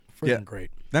Freaking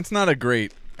great. That's not a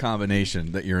great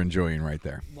combination that you're enjoying right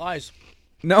there. Lies.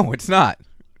 No, it's not.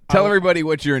 Tell everybody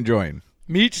what you're enjoying.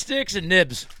 Meat sticks and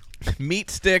nibs. Meat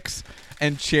sticks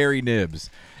and cherry nibs.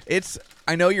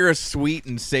 I know you're a sweet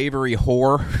and savory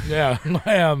whore. Yeah,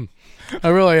 I am. I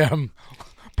really am.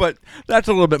 But that's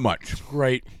a little bit much.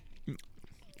 Great.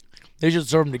 They should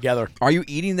serve them together. Are you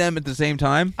eating them at the same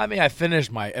time? I mean, I finished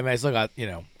I still got,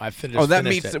 I finished. Oh, that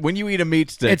finished meat. it. When you eat a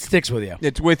meat stick, It sticks with you.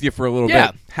 it's with you for a little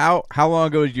Yeah. bit. How long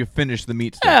ago did you finish the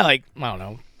meat stick? Yeah, I don't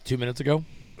know, 2 minutes ago.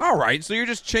 All right, so you're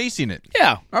just chasing it.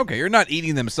 Yeah. Okay, you're not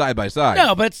eating them side by side.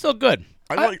 No, but it's still good.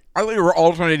 I thought you were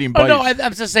alternating Oh, bites. no,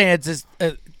 I'm just saying it's just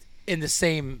in the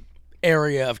same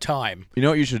area of time. You know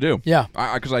what you should do? Yeah.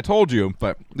 Because I told you,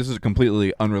 but this is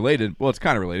completely unrelated. Well, it's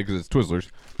kind of related because it's Twizzlers.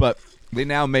 But they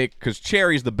now make, because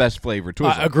cherry's the best flavor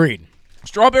Twizzler. Agreed.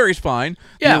 Strawberry's fine.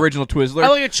 Yeah. The original Twizzler. I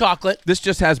like a chocolate. This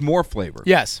just has more flavor.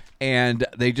 Yes. And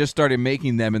they just started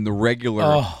making them in the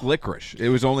regular licorice. It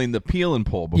was only in the peel and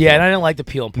pull before. Yeah, and I didn't like the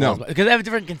peel and pull No. because they have a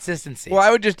different consistency. Well,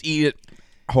 I would just eat it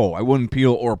whole. I wouldn't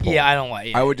peel or pull. Yeah, I don't like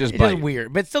it. I would just it's bite. Just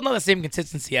weird, but it's still not the same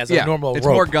consistency as a normal it's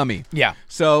rope. more gummy. Yeah.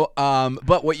 So,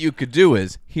 but what you could do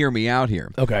is, hear me out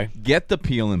here. Okay. Get the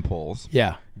peel and pulls.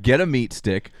 Yeah. Get a meat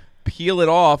stick, peel it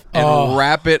off, and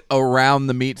wrap it around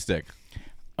the meat stick.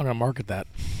 I'm going to market that.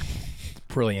 It's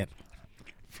brilliant.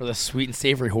 For the sweet and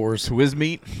savory whores. Twiz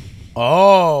meat?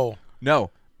 Oh.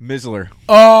 No. Mizzler.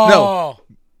 Oh. No.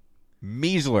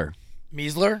 Measler.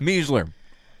 Measler? Measler.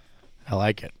 I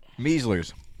like it.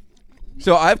 Measlers.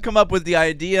 So I've come up with the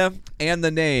idea and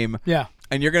the name. Yeah.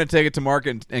 And you're going to take it to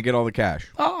market and get all the cash.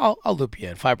 I'll loop you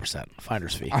in. 5%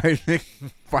 finder's fee. I think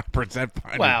 5%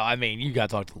 finder. Well, I mean, you got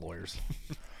to talk to the lawyers.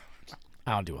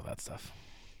 I don't deal with that stuff.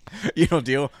 You don't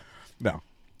deal? No.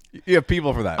 You have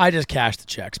people for that. I just cash the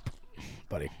checks,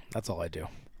 buddy. That's all I do.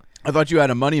 I thought you had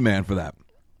a money man for that.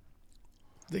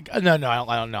 No,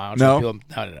 I don't know. No?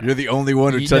 No. You're the only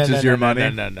one who touches your money?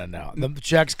 No. The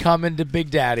checks come into Big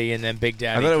Daddy, and then Big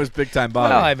Daddy. I thought it was Big Time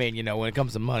Bobby. Well, I mean, when it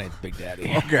comes to money, it's Big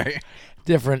Daddy. Okay.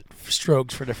 Different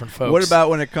strokes for different folks. What about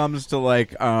when it comes to,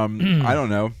 like, I don't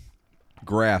know,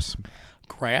 grass?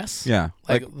 Grass? Yeah.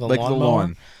 Like the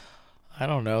lawn? I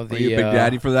don't know. Are you a Big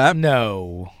Daddy for that?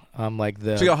 No. I'm like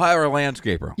the... So you'll hire a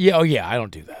landscaper. Yeah, I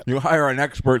don't do that. You'll hire an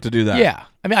expert to do that. Yeah.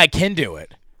 I mean, I can do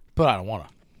it, but I don't want to.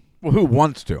 Well, who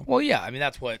wants to? Well, yeah. I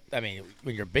mean,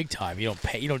 when you're big time, you don't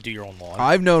pay. You don't do your own lawn.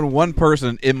 I've known one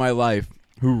person in my life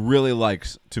who really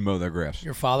likes to mow their grass.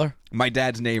 Your father? My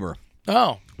dad's neighbor.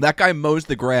 Oh. That guy mows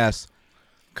the grass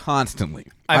constantly.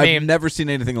 I I've never seen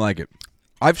anything like it.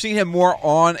 I've seen him more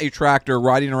on a tractor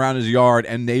riding around his yard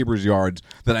and neighbors' yards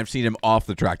than I've seen him off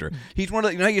the tractor. He's one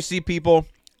of the, you know how you see people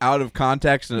out of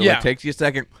context and it like takes you a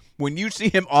second? When you see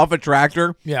him off a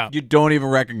tractor, you don't even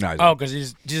recognize him. Oh, because he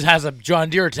just has a John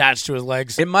Deere attached to his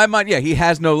legs. In my mind, he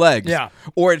has no legs. Yeah.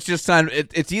 Or it's just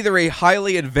it's either a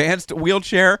highly advanced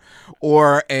wheelchair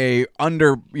or a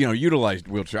utilized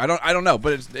wheelchair. I don't know,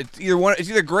 but it's either one.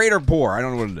 It's either great or poor. I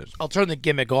don't know what it is. I'll turn the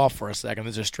gimmick off for a second.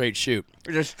 It's a straight shoot.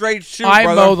 It's a straight shoot. I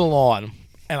brother. mow the lawn,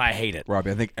 and I hate it. Robbie,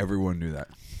 I think everyone knew that.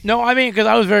 No, I mean because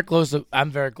I was very close to.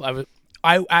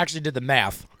 I actually did the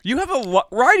math. You have a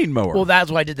riding mower. Well, that's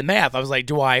why I did the math. I was like,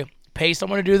 do I pay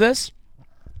someone to do this?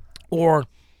 Or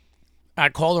I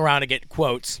called around to get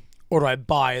quotes, or do I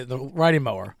buy the riding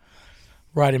mower?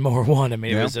 Riding mower one. I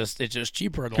mean, it's just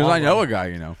cheaper. Because I know a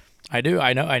guy, I do.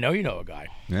 I know you know a guy.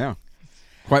 Yeah.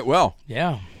 Quite well.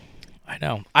 Yeah. I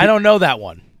know. I don't know that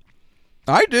one.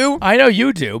 I do. I know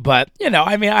you do, but,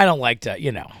 I mean, I don't like to,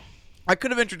 I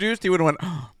could have introduced you and went,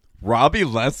 Robbie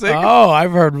Lessig? Oh,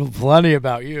 I've heard plenty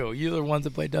about you. You're the ones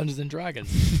that play Dungeons and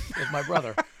Dragons with my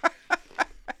brother.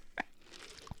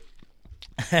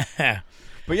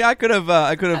 But yeah, I could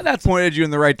have pointed you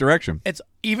in the right direction. It's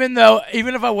even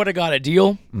if I would have got a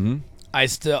deal, I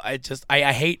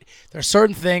hate. There's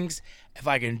certain things. If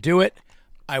I can do it,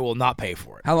 I will not pay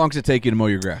for it. How long does it take you to mow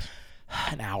your grass?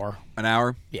 An hour. An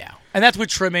hour? Yeah, and that's with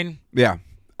trimming. Yeah.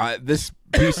 This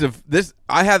piece of this,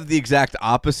 I have the exact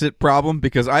opposite problem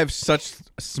because I have such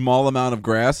a small amount of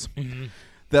grass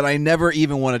that I never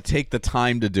even want to take the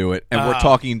time to do it, and we're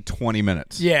talking 20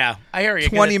 minutes. Yeah, I hear you.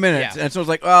 20 minutes, and so it's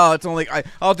like, oh, it's only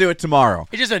I'll do it tomorrow.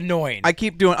 It's just annoying. I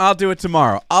keep doing, I'll do it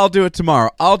tomorrow. I'll do it tomorrow.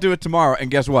 I'll do it tomorrow,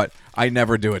 and guess what? I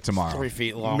never do it tomorrow. 3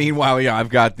 feet long. Meanwhile, I've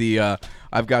got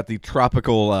the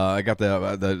tropical. I got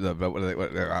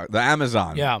the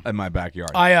Amazon. In my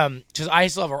backyard. I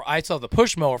still have the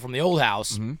push mower from the old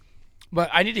house, but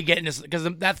I need to get in this because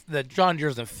that's the John Deere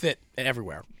doesn't fit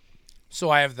everywhere. So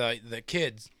I have the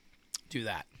kids do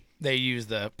that. They use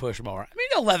the push mower. I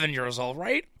mean, 11 years old,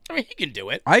 right? I mean, he can do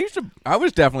it. I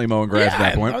was definitely mowing grass at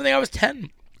that point. I think I was 10.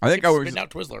 I think I was spitting out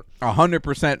Twizzler.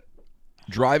 100%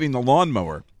 driving the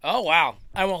lawnmower. Oh, wow.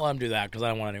 I won't let him do that because I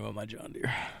don't want anyone with my John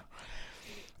Deere.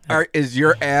 Is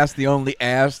your ass the only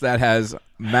ass that has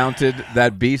mounted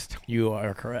that beast? You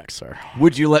are correct, sir.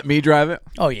 Would you let me drive it?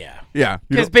 Oh, yeah. Yeah.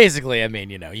 Because basically, I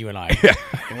mean, you and I,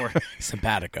 we're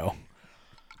simpatico.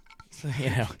 So,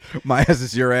 my ass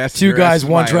is your ass. Two guys,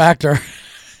 one tractor.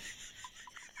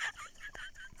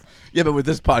 Yeah, but with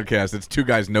this podcast, it's two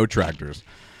guys, no tractors.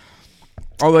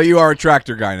 Although you are a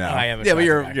tractor guy now. I am a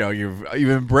tractor guy.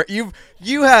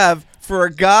 You have for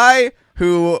a guy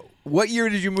who. What year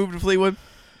did you move to Fleetwood?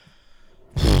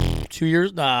 2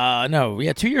 years? No,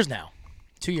 2 years now.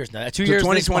 2 years now. 2 so years.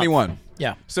 2021.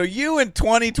 Yeah. So you in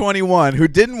 2021 who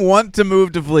didn't want to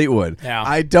move to Fleetwood. Yeah.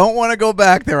 I don't want to go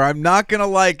back there. I'm not going to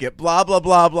like it. Blah, blah,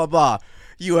 blah, blah, blah.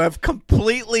 You have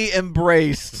completely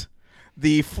embraced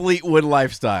the Fleetwood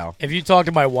lifestyle. If you talk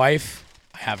to my wife,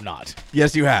 I have not.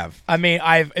 Yes, you have. I mean,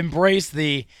 I've embraced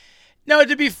the... No,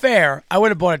 to be fair, I would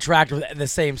have bought a tractor with the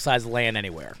same size land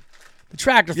anywhere. The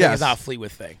tractor thing is not a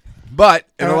Fleetwood thing. But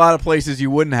in a lot of places, you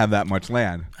wouldn't have that much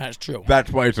land. That's true. That's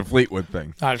why it's a Fleetwood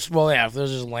thing. Well, yeah, if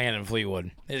there's just land in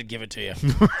Fleetwood, they just give it to you.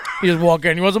 You just walk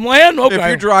in, you want some land? Okay.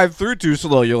 If you drive through too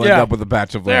slow, you'll end up with a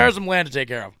patch of land. There's some land to take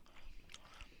care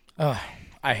of.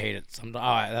 I hate it.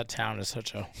 That town is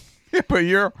such a... Yeah, but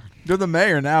you're the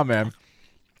mayor now, man.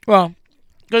 Well,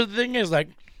 because the thing is,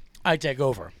 I take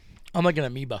over. I'm like an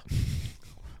amoeba.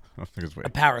 I think it's weird. A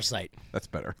parasite. That's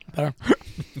better. Better?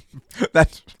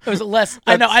 It was less...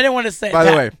 I know, I didn't want to say... By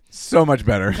the way, so much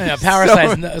better. Yeah,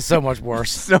 parasite's so much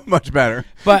worse. So much better.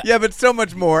 But so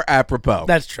much more apropos.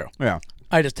 That's true. Yeah.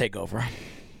 I just take over.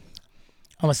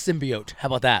 I'm a symbiote. How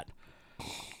about that?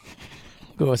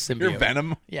 Go a symbiote. You're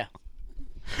Venom? Yeah.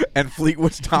 And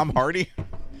Fleetwood's Tom Hardy?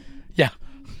 Yeah.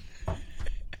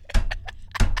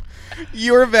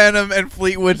 You're Venom and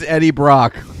Fleetwood's Eddie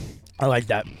Brock. I like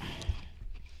that.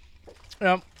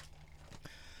 Yep.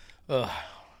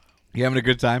 You having a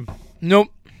good time? Nope.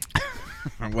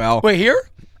 Well. Wait, here?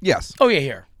 Yes. Oh, yeah,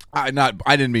 here. I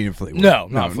didn't mean in Fleetwood.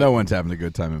 No one's having a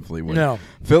good time in Fleetwood. No.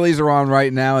 Phillies are on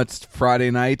right now. It's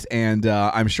Friday night, and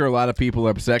I'm sure a lot of people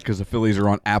are upset because the Phillies are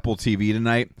on Apple TV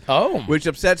tonight. Oh. Which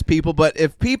upsets people, but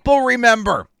if people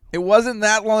remember, it wasn't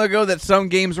that long ago that some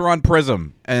games were on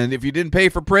Prism, and if you didn't pay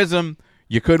for Prism,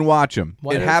 you couldn't watch them.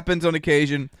 It happens on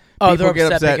occasion. Oh, people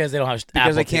they're upset because they don't have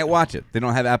because they can't watch it. They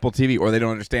don't have Apple TV, or they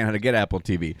don't understand how to get Apple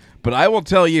TV. But I will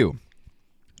tell you,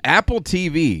 Apple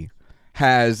TV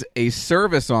has a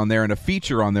service on there and a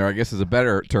feature on there, I guess is a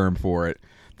better term for it,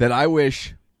 that I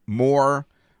wish more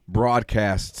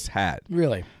broadcasts had.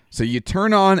 Really? So you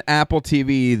turn on Apple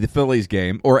TV, the Phillies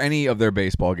game, or any of their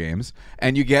baseball games,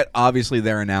 and you get, obviously,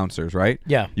 their announcers, right?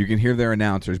 Yeah. You can hear their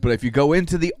announcers. But if you go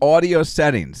into the audio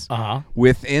settings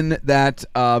within that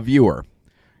viewer,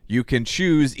 you can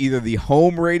choose either the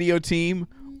home radio team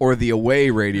or the away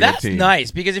radio team. That's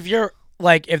nice, because if you're...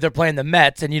 if they're playing the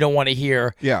Mets and you don't want to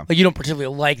hear, you don't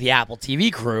particularly like the Apple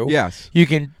TV crew. Yes, you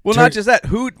can. Well, not just that.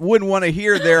 Who wouldn't want to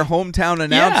hear their hometown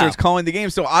announcers calling the game?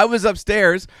 So I was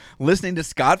upstairs listening to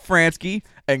Scott Fransky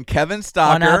and Kevin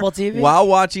Stocker on Apple TV while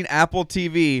watching Apple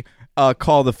TV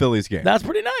call the Phillies game. That's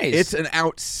pretty nice. It's an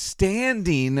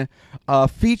outstanding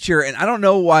feature, and I don't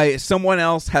know why someone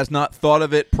else has not thought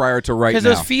of it prior to right now.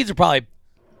 Because those feeds are probably.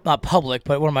 Not public,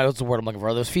 but what's the word I'm looking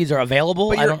for? Those feeds are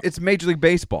available. But it's Major League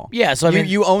Baseball. Yeah, so I mean,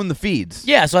 you own the feeds.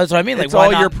 Yeah, so that's what I mean. It's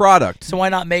all your product. So why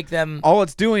not make them? All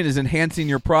it's doing is enhancing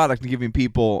your product and giving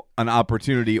people an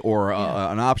opportunity or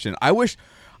an option. I wish.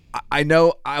 I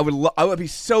know. I would be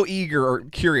so eager or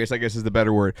curious, I guess is the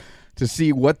better word, to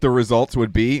see what the results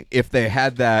would be if they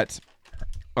had that.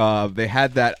 They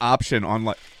had that option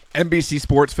on NBC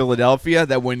Sports Philadelphia,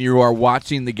 that when you are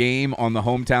watching the game on the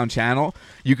hometown channel,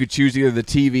 you could choose either the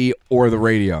TV or the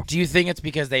radio. Do you think it's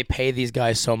because they pay these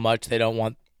guys so much they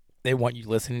want you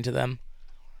listening to them?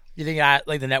 You think that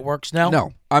the networks know?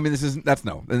 No, I mean that's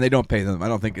no, and they don't pay them. I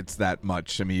don't think it's that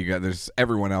much. I mean, there's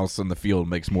everyone else on the field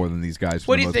makes more than these guys.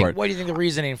 What do you think? What do you think the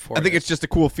reasoning for? I think it's just a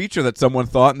cool feature that someone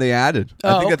thought and they added.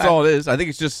 I think that's all it is. I think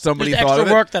it's just somebody thought of it.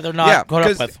 Extra work that they're not caught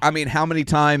up with. I mean, how many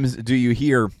times do you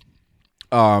hear?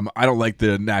 I don't like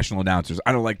the national announcers.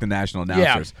 I don't like the national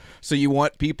announcers. Yeah. So you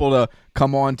want people to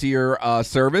come on to your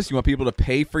service. You want people to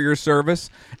pay for your service,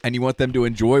 and you want them to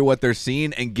enjoy what they're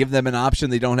seeing and give them an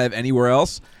option they don't have anywhere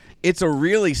else. It's a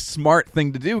really smart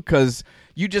thing to do because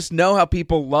you just know how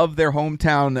people love their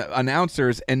hometown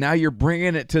announcers, and now you're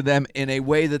bringing it to them in a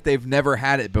way that they've never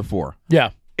had it before. Yeah.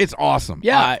 It's awesome.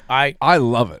 Yeah, I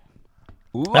love it.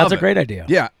 That's a great idea.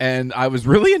 Yeah, and I was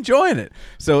really enjoying it.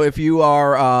 So if you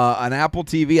are an Apple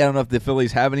TV, I don't know if the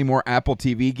Phillies have any more Apple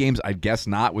TV games. I guess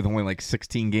not, with only like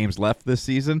 16 games left this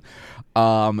season.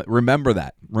 Remember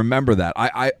that.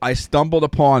 I stumbled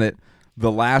upon it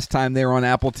the last time they were on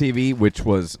Apple TV, which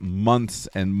was months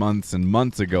and months and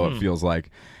months ago, it feels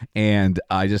like. And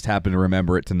I just happened to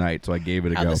remember it tonight, so I gave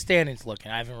it a go. How the standings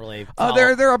looking? I haven't really.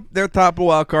 They're top of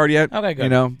wild card yet. Okay, good. You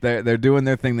know, they're doing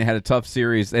their thing. They had a tough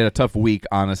series. They had a tough week,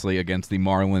 honestly, against the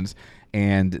Marlins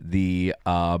and the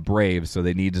Braves, so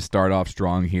they need to start off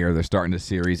strong here. They're starting a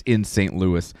series in St.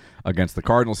 Louis against the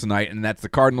Cardinals tonight, and that's the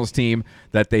Cardinals team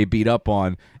that they beat up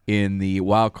on in the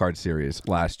wild card series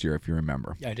last year, if you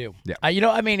remember. Yeah, I do. Yeah.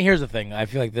 Here's the thing. I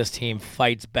feel like this team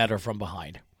fights better from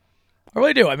behind. I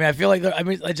really do. I feel like they're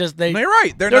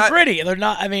right. They're not gritty. They're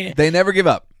not. They never give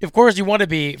up. Of course, you want to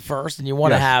be first, and you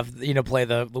want to have play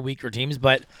the weaker teams,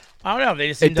 but I don't know. They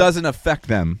just doesn't affect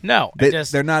them. No,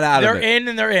 they're not out of it. They're in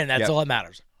and they're in. That's all that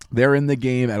matters. They're in the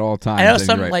game at all times. I know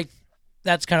something like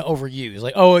that's kind of overused.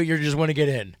 Like, oh, you just want to get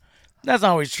in. That's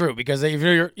not always true, because if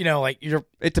you're,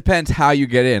 it depends how you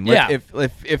get in. Like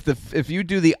if you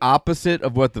do the opposite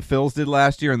of what the Phils did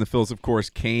last year, and the Phils, of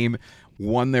course,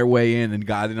 won their way in and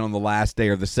got in on the last day,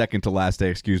 or the second to last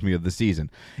day, of the season.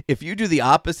 If you do the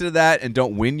opposite of that and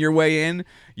don't win your way in,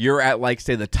 you're at, like,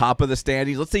 say, the top of the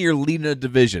standings. Let's say you're leading a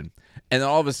division, and then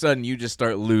all of a sudden you just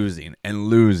start losing and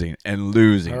losing and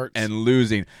losing and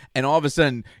losing, and all of a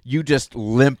sudden you just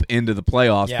limp into the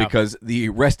playoffs because the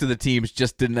rest of the teams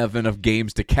just didn't have enough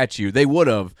games to catch you. They would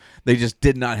have. They just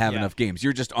did not have enough games.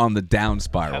 You're just on the down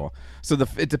spiral. Yep. So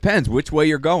it depends which way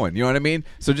you're going. You know what I mean?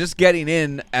 So just getting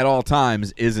in at all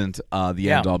times isn't the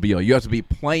end-all, be-all. You have to be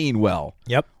playing well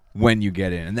when you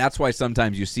get in. And that's why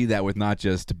sometimes you see that with not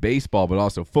just baseball but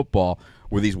also football,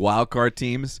 where these wild card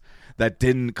teams that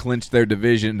didn't clinch their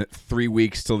division 3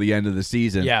 weeks till the end of the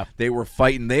season. Yeah. They were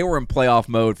fighting. They were in playoff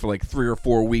mode for like 3 or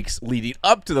 4 weeks leading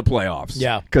up to the playoffs.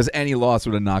 Yeah. Because any loss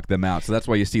would have knocked them out. So that's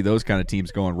why you see those kind of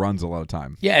teams go on runs a lot of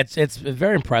time. Yeah, it's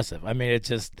very impressive. It's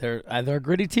just they're a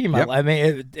gritty team. Yep.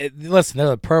 Listen, they're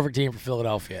the perfect team for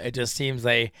Philadelphia. It just seems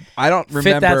I don't remember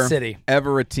fit that city.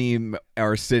 Ever a team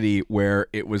or city where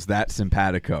it was that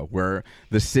simpatico, where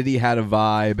the city had a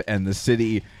vibe and the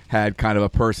city had kind of a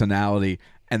personality,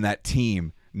 and that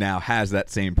team now has that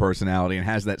same personality and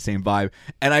has that same vibe.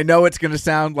 And I know it's going to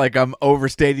sound like I'm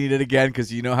overstating it again,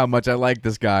 because you know how much I like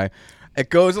this guy. It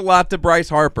goes a lot to Bryce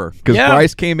Harper, because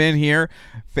Bryce came in here,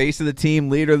 face of the team,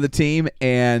 leader of the team,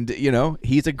 and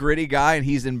he's a gritty guy, and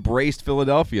he's embraced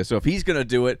Philadelphia. So if he's going to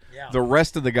do it, the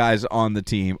rest of the guys on the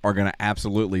team are going to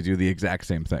absolutely do the exact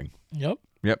same thing. Yep.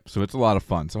 So it's a lot of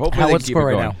fun. So hopefully they can keep it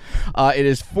going. Right now? It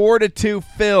is 4-2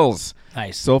 Phils.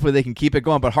 Nice. So hopefully they can keep it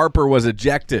going. But Harper was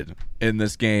ejected in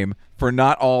this game for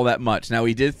not all that much. Now,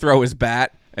 he did throw his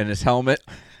bat and his helmet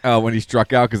when he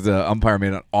struck out, because the umpire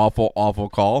made an awful, awful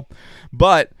call.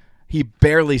 But he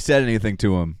barely said anything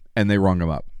to him, and they rung him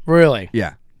up. Really?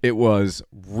 Yeah. It was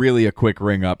really a quick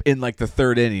ring up in like the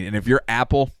third inning. And if you're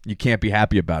Apple, you can't be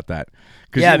happy about that.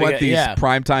 Because you want these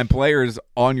primetime players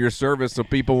on your service, so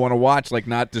people want to watch, like,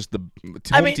 not just the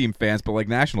home team fans, but like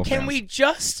national fans. Can we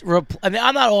just I'm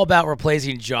not all about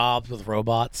replacing jobs with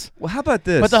robots. Well, how about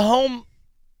this? But the home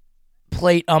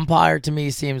plate umpire, to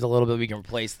me, seems a little bit we can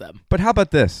replace them. But how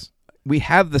about this? We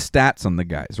have the stats on the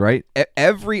guys, right?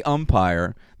 Every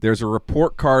umpire, there's a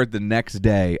report card the next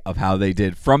day of how they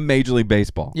did from Major League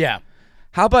Baseball. Yeah.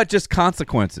 How about just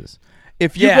consequences?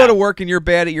 If you go to work and you're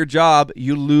bad at your job,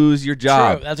 you lose your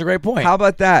job. True. That's a great point. How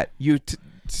about that? You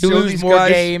lose more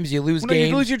games. You lose games.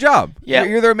 You lose your job. Yeah.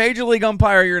 You're either a Major League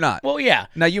umpire or you're not. Well, yeah.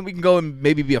 Now, we can go and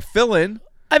maybe be a fill-in.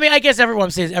 I guess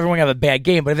everyone says everyone have a bad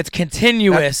game, but if it's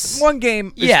continuous, one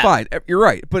game is fine. You're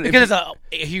right, but because it's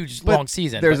a huge long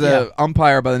season. There's an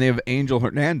umpire by the name of Angel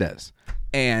Hernandez,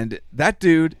 and that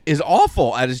dude is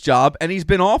awful at his job, and he's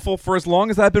been awful for as long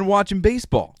as I've been watching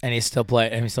baseball. And he's still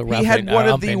playing. And he's still He had one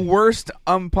of the worst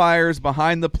umpires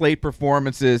behind the plate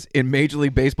performances in Major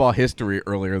League Baseball history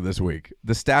earlier this week.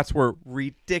 The stats were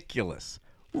ridiculous.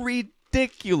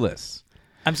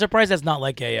 I'm surprised that's not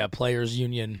like a players'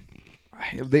 union.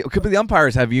 The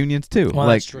umpires have unions too. Well,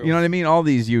 that's true. You know what I mean? All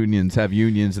these unions have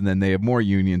unions, and then they have more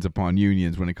unions upon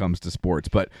unions when it comes to sports.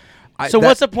 But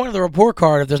what's the point of the report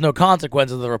card if there's no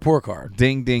consequence of the report card?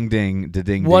 Ding, ding, ding,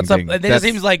 ding. What's ding, up? ding. It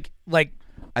seems like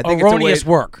I think erroneous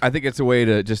work. I think it's a way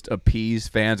to just appease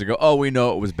fans and go, "Oh, we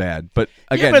know it was bad." But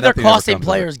again, but they're costing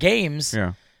players games.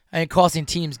 Yeah. And costing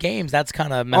teams games, that's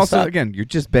kind of messed also, up. again, you're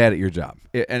just bad at your job.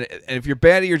 And if you're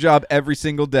bad at your job every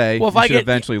single day, you should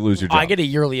eventually lose your job. I get a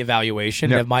yearly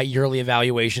evaluation. Yep. If my yearly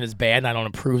evaluation is bad and I don't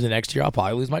improve the next year, I'll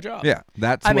probably lose my job. Yeah,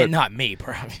 I mean, not me.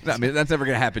 I mean, that's never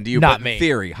going to happen to you. Not but me. In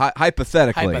theory,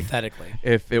 hypothetically, Hypothetically.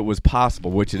 if it was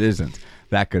possible, which it isn't,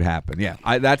 that could happen. Yeah,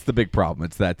 that's the big problem.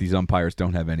 It's that these umpires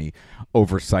don't have any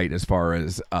oversight as far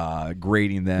as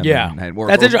grading them. Yeah, or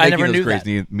that's interesting. I never those knew grades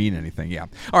that. mean anything. Yeah.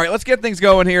 All right, let's get things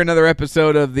going here. Another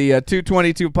episode of the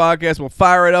 222 podcast. We'll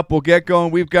fire it up. We'll get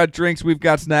going. We've got drinks, we've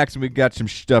got snacks, and we've got some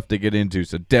stuff to get into.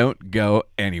 So don't go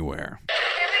anywhere.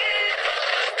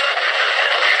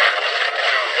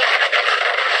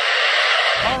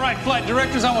 All right, flight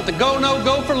directors, I want the go, no,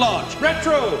 go for launch.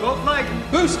 Retro. Go flight.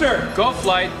 Booster. Go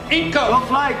flight. Eco. Go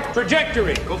flight.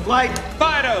 Trajectory. Go flight.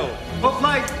 Fido. Go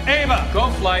flight. Ava. Go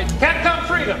flight. Capcom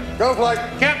Freedom. Go flight.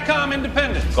 Capcom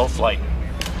Independence. Go flight.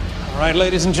 All right,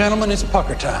 ladies and gentlemen, it's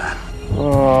pucker time.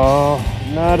 Oh,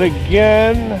 not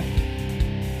again.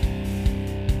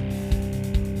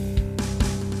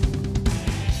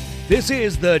 This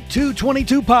is the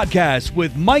 222 podcast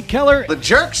with Mike Keller The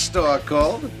Jerk Store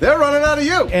called. They're running out of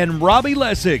you. and Robbie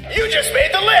Lessig. You just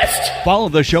made the list! Follow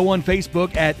the show on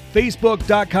Facebook at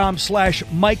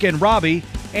facebook.com/Mike and Robbie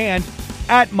and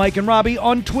at Mike and Robbie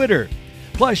on Twitter.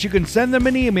 Plus, you can send them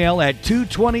an email at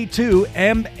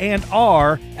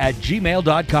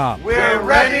 222mnr@gmail.com. We're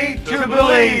ready to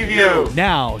believe you.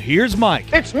 Now, here's Mike.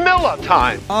 It's Miller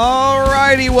time. All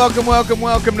righty, welcome.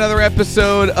 Another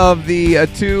episode of the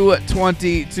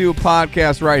 222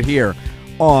 podcast right here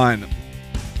on,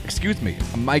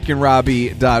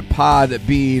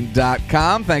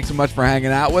 MikeandRobbie.podbean.com. Thanks so much for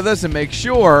hanging out with us, and make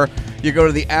sure you go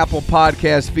to the Apple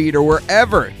Podcast feed or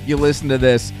wherever you listen to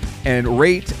this and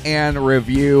rate and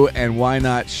review, and why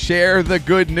not share the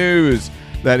good news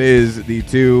that is the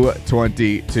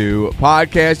 222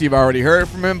 podcast. You've already heard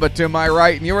from him, but to my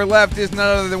right and your left is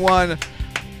none other than one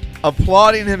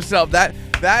applauding himself.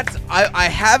 I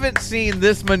haven't seen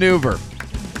this maneuver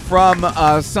from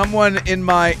someone in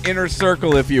my inner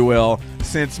circle, if you will,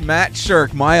 since Matt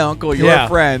Shirk, my uncle, your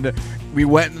friend. We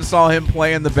went and saw him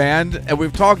play in the band, and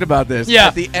we've talked about this. Yeah.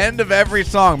 At the end of every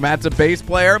song, Matt's a bass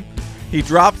player. He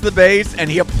drops the bass, and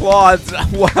he applauds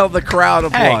while the crowd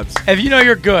applauds. Hey, if you know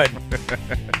you're good,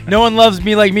 no one loves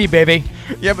me like me, baby.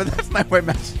 Yeah, but that's not why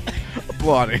Matt's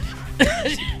applauding.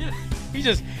 He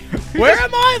just, where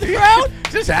am I, the crowd?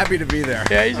 Just happy to be there.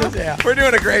 Yeah, he's just, yeah. We're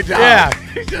doing a great job.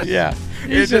 Yeah, It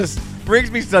He's just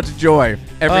brings me such joy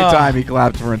every time he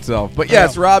claps for himself. But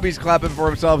yes, Robbie's clapping for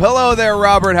himself. Hello there,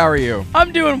 Robert. How are you?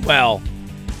 I'm doing well.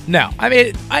 No, I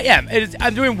mean, I am.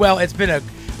 I'm doing well. I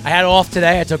had off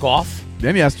today. I took off.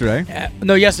 Then yesterday.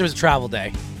 No, yesterday was a travel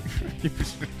day.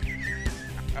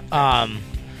 Where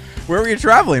were you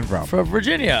traveling from? From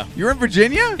Virginia. You were in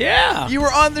Virginia? Yeah. You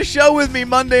were on the show with me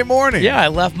Monday morning. Yeah, I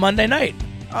left Monday night.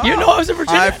 Oh, You know I was in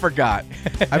Virginia? I forgot.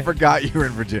 I forgot you were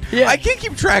in Virginia. Yeah. I can't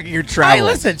keep track of your travel. Hey,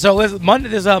 listen. Monday,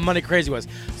 this is how Monday crazy was.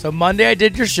 So Monday I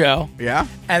did your show. Yeah?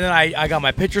 And then I got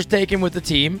my pictures taken with the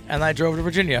team, and I drove to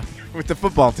Virginia. With the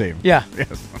football team. Yeah.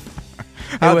 Yes.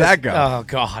 How'd that go? Oh,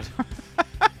 God.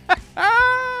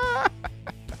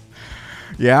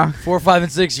 Yeah? 4, 5,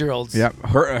 and 6-year-olds. Yep.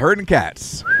 Herding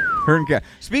cats. Herding cat.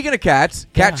 Speaking of cats,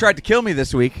 cat tried to kill me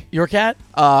this week. Your cat?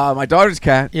 My daughter's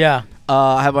cat. Yeah.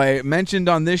 Have I mentioned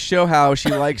on this show how she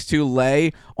likes to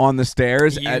lay on the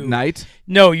stairs at night?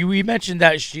 No, we mentioned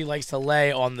that she likes to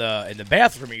lay in the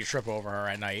bathroom and you trip over her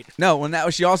at night. No,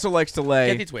 she also likes to lay.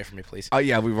 Get these away from me, please. Oh,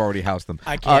 yeah, we've already housed them.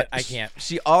 I can't.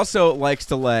 She also likes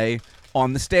to lay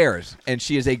on the stairs, and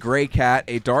she is a gray cat,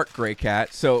 a dark gray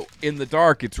cat. So in the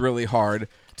dark, it's really hard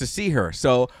to see her.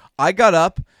 So I got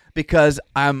up because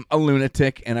I'm a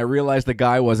lunatic, and I realized the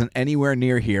guy wasn't anywhere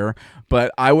near here, but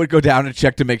I would go down and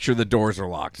check to make sure the doors are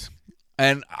locked.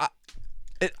 And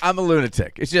I'm a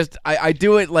lunatic. It's just I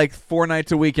do it like 4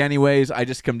 nights a week anyways. I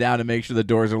just come down to make sure the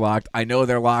doors are locked. I know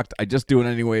they're locked. I just do it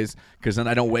anyways because then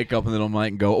I don't wake up in the middle of the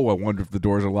night and go, oh, I wonder if the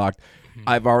doors are locked.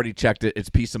 I've already checked it. It's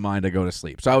peace of mind. I go to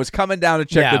sleep. So I was coming down to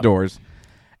check the doors,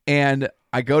 and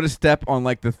I go to step on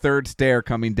like the third stair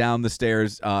coming down the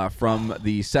stairs from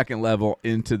the second level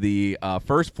into the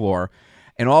first floor.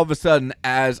 And all of a sudden,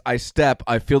 as I step,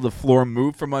 I feel the floor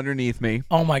move from underneath me.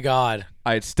 Oh, my God.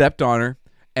 I had stepped on her.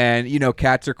 And,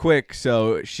 cats are quick.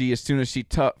 So as soon as she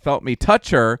felt me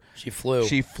touch her, she flew.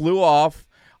 She flew off.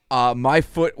 My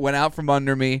foot went out from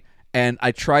under me. And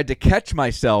I tried to catch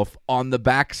myself on the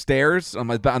back stairs, on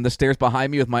the stairs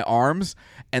behind me with my arms,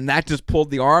 and that just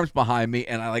pulled the arms behind me,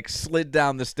 and I slid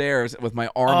down the stairs with my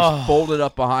arms folded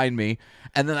up behind me,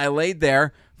 and then I laid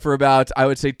there for about, I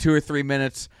would say, 2 or 3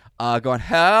 minutes, going,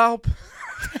 help,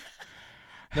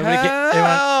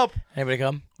 Help! Anybody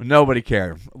come? Nobody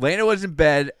cared. Lena was in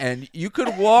bed, and you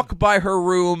could walk by her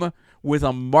room with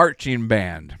a marching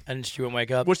band. And she wouldn't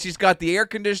wake up? Well, she's got the air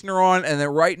conditioner on, and then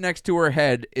right next to her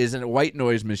head is a white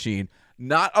noise machine.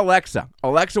 Not Alexa.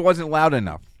 Alexa wasn't loud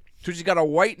enough. So she's got a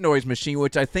white noise machine,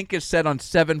 which I think is set on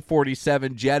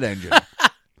 747 jet engine.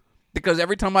 Because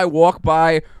every time I walk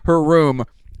by her room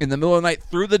in the middle of the night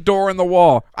through the door in the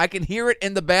wall, I can hear it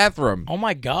in the bathroom. Oh,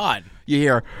 my God. You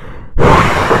hear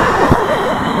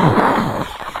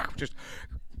just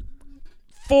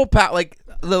full power, like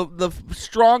the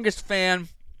strongest fan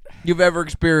you've ever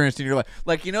experienced in your life.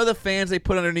 Like, you know the fans they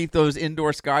put underneath those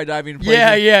indoor skydiving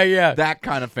places? Yeah. That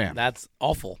kind of fan. That's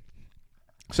awful.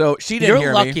 So she didn't hear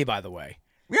You're me. lucky, by the way.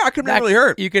 Yeah, I couldn't really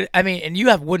hurt. You could. I mean, and you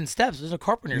have wooden steps. There's no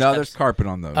carpet on your No, steps. there's carpet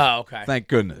on those. Oh, okay. Thank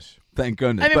goodness. Thank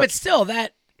goodness. I mean, but still, and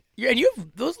you have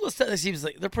those little steps. It seems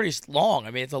like they're pretty long.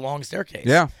 I mean, it's a long staircase.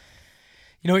 Yeah.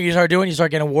 You know what you start doing? You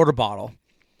start getting a water bottle.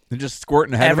 And just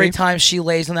squirting ahead Every of me. time she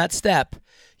lays on that step,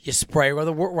 you spray her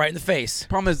right in the face.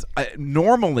 Problem is,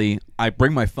 normally I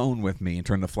bring my phone with me and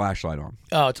turn the flashlight on.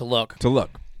 Oh, to look.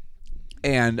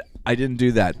 And I didn't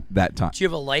do that time. Do you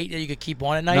have a light that you could keep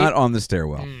on at night? Not on the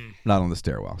stairwell. Not on the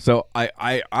stairwell. So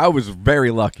I was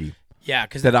very lucky. Yeah,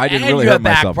 because that I didn't really you hurt have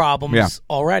back myself. problems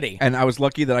already. And I was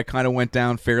lucky that I kind of went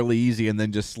down fairly easy and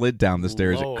then just slid down the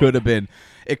stairs. Lord.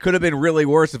 It could have been really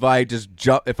worse if I just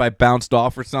if I bounced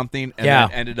off or something and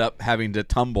then ended up having to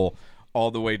tumble all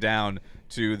the way down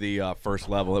to the first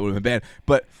level. It would have been bad.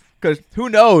 But because who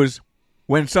knows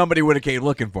when somebody would have came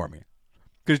looking for me.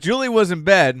 Because Julie was in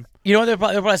bed. You know, they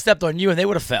probably stepped on you and they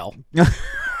would have fell.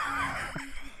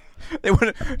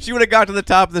 She would have got to the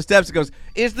top of the steps and goes,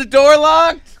 "Is the door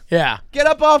locked? Yeah. Get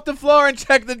up off the floor and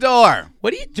check the door."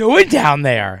 What are you doing down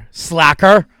there,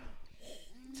 slacker?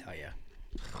 I tell you.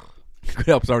 Good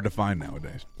help's hard to find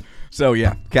nowadays. So,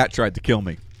 yeah, cat tried to kill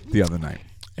me the other night.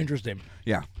 Interesting.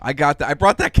 Yeah, I got that. I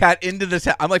brought that cat into this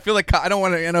house. I'm like, feel like I don't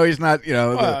want to. He's not.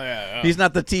 He's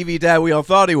not the TV dad we all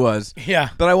thought he was. Yeah.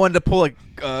 But I wanted to pull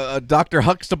a Dr.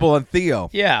 Huxtable on Theo.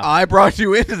 Yeah. I brought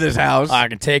you into this house. I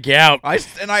can take you out.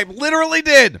 I literally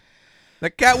did.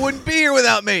 That cat wouldn't be here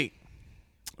without me.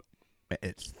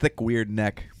 It's thick, weird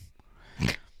neck.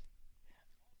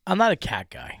 I'm not a cat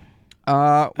guy.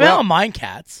 I don't mind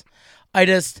cats. I'm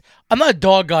not a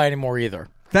dog guy anymore either.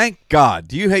 Thank God.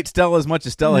 Do you hate Stella as much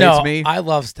as Stella hates me? I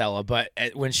love Stella, but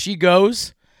when she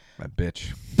goes, that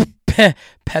bitch.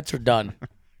 Pets are done.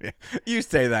 You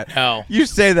say that. No. You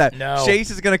say that. No.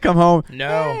 Chase is going to come home.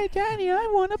 No. Hey, Daddy,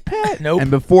 I want a pet. Nope. And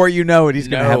before you know it, he's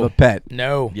going to have a pet.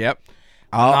 No. Yep.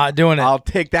 I'm not doing it. I'll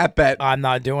take that bet. I'm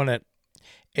not doing it.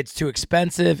 It's too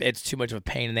expensive. It's too much of a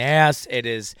pain in the ass. It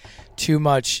is too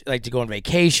much like to go on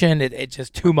vacation. It's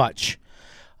just too much.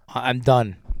 I'm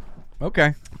done.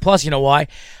 Okay. Plus, you know why?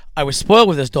 I was spoiled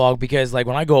with this dog because, like,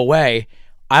 when I go away,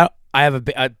 I have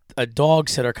a dog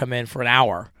sitter come in for an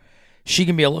hour. She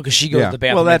can be alone because she goes to the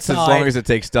bathroom. Well, that's inside. as long as it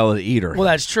takes Stella to eat her. Well,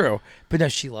 that's true. But no,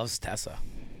 she loves Tessa.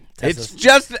 It's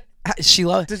just she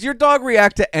loves. Does your dog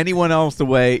react to anyone else the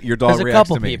way your dog There's reacts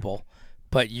to me? a couple people,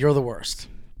 but you're the worst.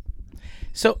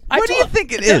 So what do you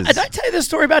think it is? Did I tell you this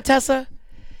story about Tessa?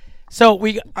 So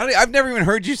I've never even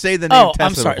heard you say the name Tessa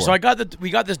I'm sorry. before. So we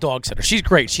got this dog sitter. She's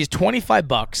great. She's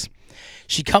 $25.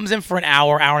 She comes in for an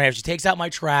hour and a half. She takes out my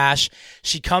trash.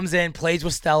 She comes in, plays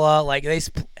with Stella.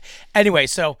 Anyway,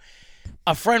 so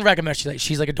a friend recommended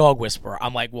she's like a dog whisperer.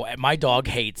 I'm like, well, my dog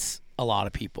hates a lot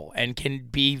of people and can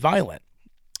be violent.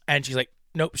 And she's like,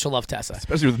 nope, she'll love Tessa.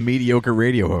 Especially with mediocre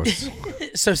radio hosts.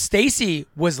 So Stacy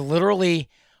was literally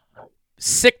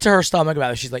sick to her stomach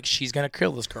about it. She's like, she's going to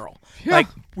kill this girl. Yeah. Like,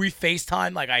 we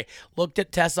FaceTime. Like, I looked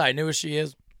at Tessa. I knew who she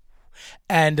is.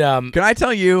 And can I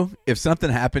tell you, if something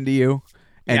happened to you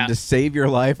and to save your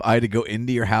life, I had to go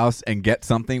into your house and get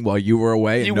something while you were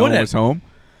away and no one was home,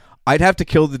 I'd have to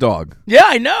kill the dog. Yeah,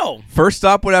 I know. First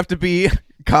stop would have to be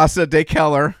Casa de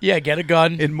Keller. Yeah, get a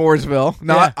gun. In Mooresville.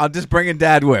 I'll just bring a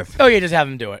dad with. Oh, yeah, just have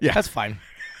him do it. Yeah. That's fine.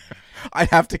 I'd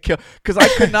have to kill, because I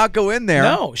could not go in there.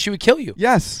 No, she would kill you.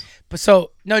 Yes. But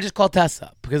just call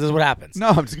Tessa because this is what happens. No,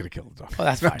 I'm just going to kill the dog. Oh,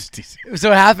 that's No, fine. I'm just teasing. So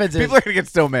what happens is... People are going to get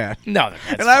so mad. No,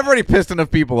 and I've already pissed enough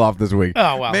people off this week.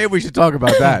 Oh, well. Maybe we should talk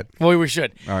about that. Well, we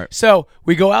should. All right. So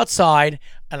we go outside,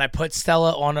 and I put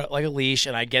Stella on a leash,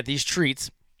 and I get these treats.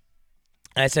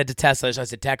 And I said to Tessa, I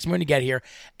said, text me when you get here,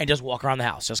 and just walk around the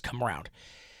house. Just come around.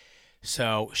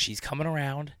 So she's coming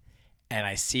around, and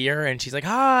I see her, and she's like,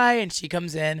 hi, and she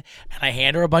comes in, and I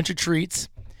hand her a bunch of treats.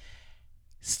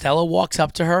 Stella walks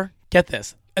up to her. Get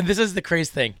this. And this is the crazy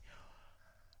thing.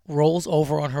 Rolls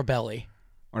over on her belly.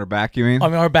 On her back, you mean?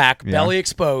 On her back, belly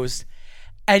exposed.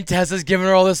 And Tessa's giving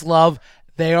her all this love.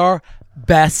 They are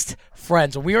best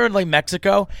friends. When we were in like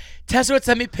Mexico, Tessa would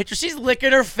send me pictures. She's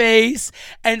licking her face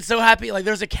and so happy. Like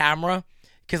there's a camera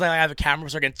because I have a camera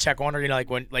so I can check on her. You know, like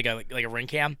when like a ring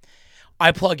cam.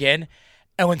 I plug in,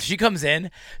 and when she comes in,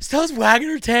 Stella's wagging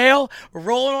her tail,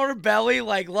 rolling on her belly,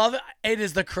 like love it. It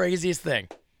is the craziest thing.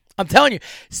 I'm telling you,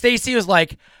 Stacy was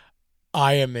like,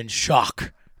 I am in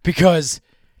shock because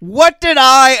what did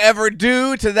I ever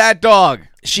do to that dog?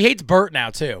 She hates Bert now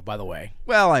too. By the way.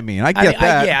 Well, I mean, I get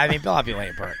that. I mean, a lot of people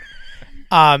hate Bert.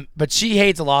 But she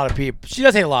hates a lot of people. She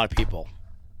does hate a lot of people.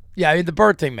 Yeah, I mean, the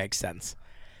Bert thing makes sense.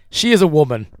 She is a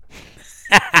woman.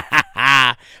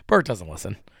 Bert doesn't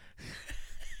listen.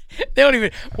 They don't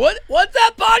even. What's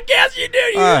that podcast you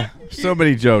do? So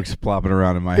many jokes plopping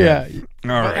around in my head.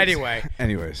 Yeah. All right.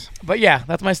 Anyways. But yeah,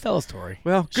 that's my Stella story.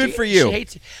 Well, good for you. She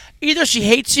hates you. Either she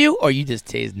hates you or you just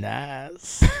taste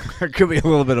nice. It could be a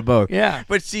little bit of both. Yeah.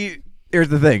 But here's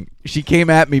the thing. She came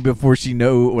at me before she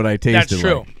knew what I tasted. That's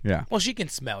true. Like. Yeah. Well, she can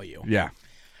smell you. Yeah.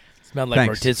 Smell like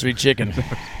rotisserie chicken.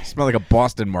 Smell like a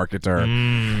Boston market to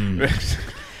her.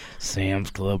 Sam's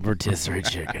Club rotisserie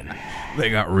chicken. They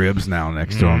got ribs now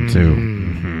next to them too.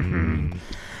 Mm-hmm.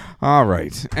 All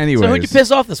right. Anyways, so who'd you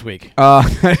piss off this week?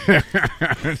 Randos,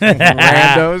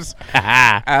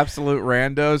 absolute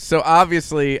randos. So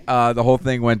obviously, the whole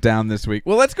thing went down this week.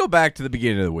 Well, let's go back to the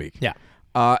beginning of the week. Yeah.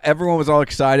 Everyone was all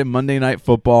excited. Monday Night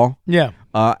Football. Yeah.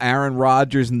 Aaron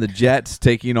Rodgers and the Jets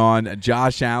taking on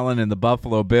Josh Allen and the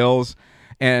Buffalo Bills.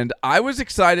 And I was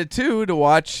excited, too, to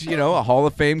watch, a Hall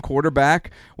of Fame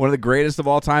quarterback, one of the greatest of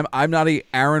all time. I'm not a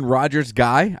Aaron Rodgers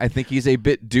guy. I think he's a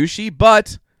bit douchey,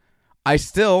 but I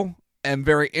still am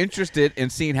very interested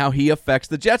in seeing how he affects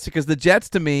the Jets because the Jets,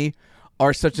 to me,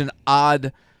 are such an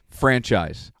odd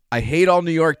franchise. I hate all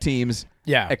New York teams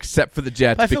except for the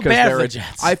Jets. But I feel bad for the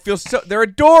Jets. I feel they're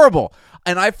adorable.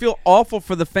 And I feel awful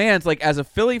for the fans. Like, as a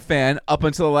Philly fan, up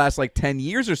until the last, 10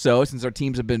 years or so, since our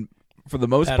teams have been, for the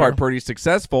most part, pretty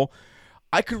successl,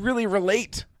 I could really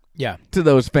relate to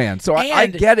those fans. So I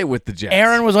get it with the Jets.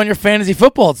 Aaron was on your fantasy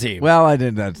football team. Well, I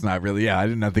didn't. That's not really. Yeah, I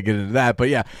didn't have to get into that. But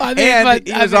yeah,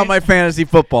 he was on my fantasy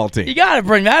football team. You got to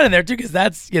bring that in there too, because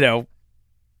that's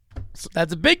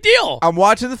that's a big deal. I'm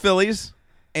watching the Phillies,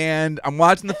 and I'm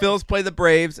watching the Phils play the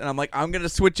Braves, and I'm like, I'm going to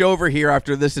switch over here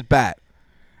after this at bat.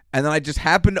 And then I just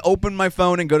happened to open my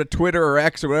phone and go to Twitter or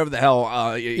X or whatever the hell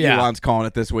Elon's calling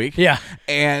it this week. Yeah.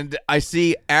 And I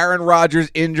see Aaron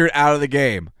Rodgers injured out of the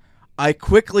game. I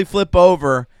quickly flip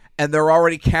over, and they're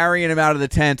already carrying him out of the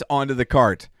tent onto the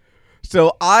cart.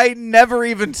 So I never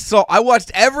even saw – I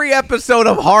watched every episode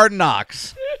of Hard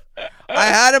Knocks. I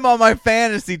had him on my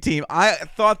fantasy team. I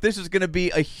thought this was going to be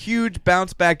a huge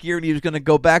bounce-back year, and he was going to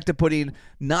go back to putting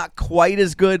not quite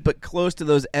as good but close to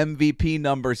those MVP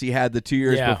numbers he had the 2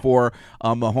 years before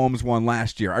Mahomes won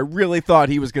last year. I really thought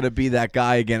he was going to be that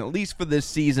guy again, at least for this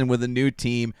season with a new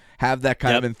team, have that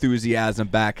kind of enthusiasm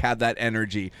back, have that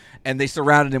energy. And they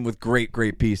surrounded him with great,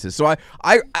 great pieces. So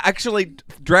I actually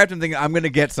drafted him thinking I'm going to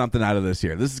get something out of this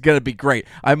year. This is going to be great.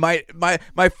 I might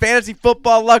my fantasy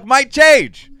football luck might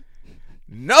change.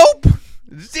 Nope.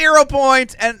 0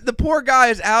 points. And the poor guy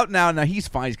is out now. Now, he's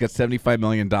fine. He's got $75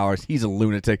 million. He's a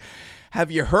lunatic.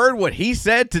 Have you heard what he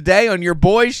said today on your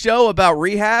boys' show about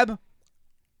rehab?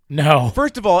 No.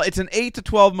 First of all, it's an 8 to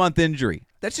 12-month injury.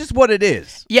 That's just what it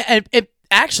is. Yeah, and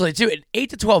actually, too, 8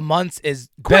 to 12 months is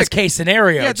best case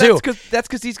scenario, too. That's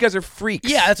because these guys are freaks.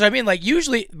 Yeah, that's what I mean. Like,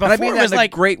 usually, before I mean it was that in a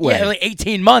great way. Yeah,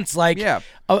 18 months. Like, yeah.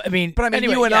 I mean,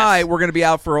 anyway, you and I, we're going to be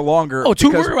out for a longer. Oh,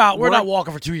 we're not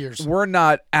walking for 2 years. We're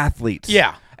not athletes.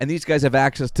 Yeah. And these guys have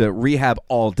access to rehab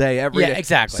all day, every day. Yeah,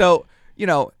 exactly. So,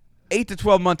 8 to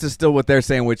 12 months is still what they're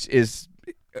saying, which is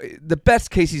the best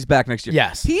case he's back next year.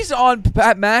 Yes. He's on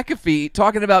Pat McAfee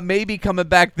talking about maybe coming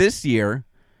back this year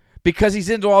because he's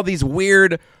into all these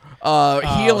weird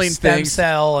healing stem things.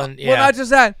 Cell and Well, not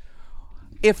just that.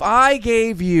 If I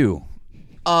gave you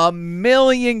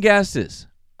 1,000,000 guesses,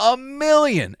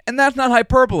 1,000,000, and that's not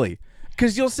hyperbole,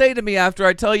 because you'll say to me after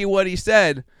I tell you what he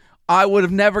said, I would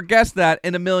have never guessed that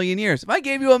in 1,000,000 years. If I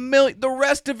gave you 1,000,000, the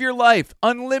rest of your life,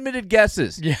 unlimited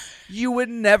guesses, you would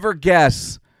never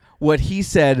guess what he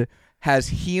said has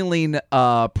healing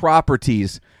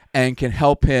properties and can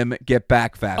help him get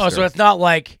back faster. Oh, so it's not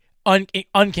like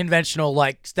unconventional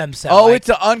like stem cell. Oh, it's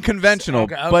unconventional,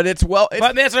 but it's but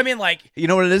that's what I mean. Like, you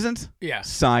know what it isn't? Yeah,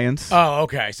 science. Oh,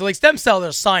 okay. So like stem cell,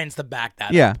 there's science to back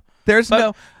that. Yeah, up.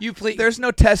 there's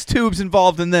no test tubes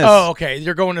involved in this. Oh, okay.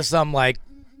 You're going to some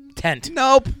tent.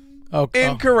 Nope. Oh,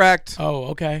 incorrect. Oh,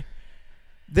 okay.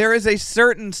 There is a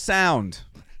certain sound.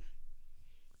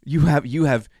 You have no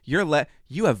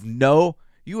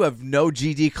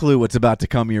GD clue what's about to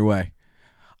come your way.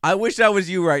 I wish I was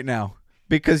you right now.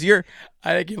 because you're.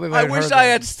 I can't believe I wish I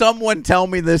had someone tell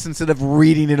me this instead of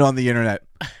reading it on the internet.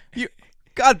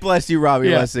 God bless you, Robbie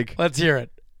Lessig. Let's hear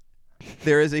it.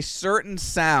 There is a certain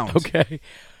sound Okay.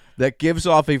 that gives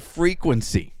off a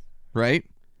frequency, right?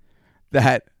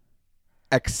 That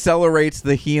accelerates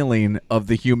the healing of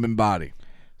the human body.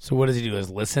 So what does he do? Is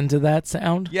listen to that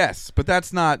sound? Yes, but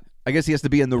that's not. I guess he has to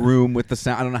be in the room with the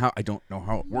sound. I don't know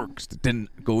how it works. It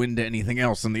didn't go into anything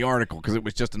else in the article because it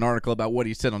was just an article about what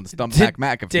he said on the Stumpback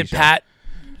McAfee Did show. Pat?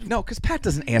 No, because Pat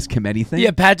doesn't ask him anything. Yeah,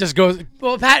 Pat just goes.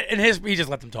 Well, Pat and he just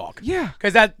let them talk. Yeah,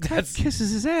 because Pat that's kisses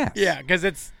his ass. Yeah,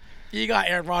 because you got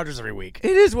Aaron Rodgers every week.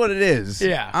 It is what it is.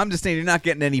 Yeah, I'm just saying you're not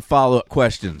getting any follow-up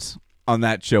questions on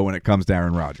that show when it comes to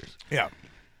Aaron Rodgers. Yeah.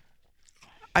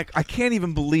 I can't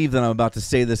even believe that I'm about to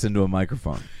say this into a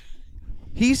microphone.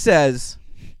 He says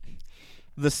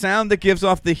the sound that gives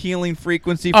off the healing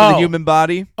frequency for the human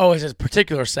body. Oh, it's a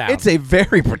particular sound. It's a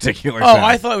very particular sound. Oh,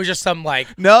 I thought it was just some like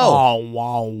no. Oh,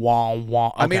 wah, wah, wah.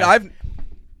 Okay. I mean,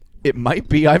 it might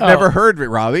be. I've never heard it,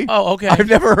 Robbie. Oh, okay. I've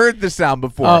never heard the sound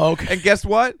before. Oh, okay. And guess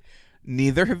what?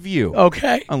 Neither have you.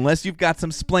 Okay. Unless you've got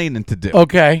some splaining to do.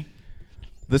 Okay.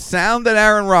 The sound that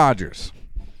Aaron Rodgers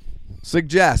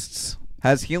suggests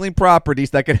has healing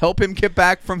properties that could help him get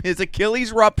back from his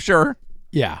Achilles rupture.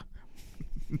 Yeah.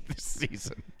 This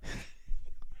season.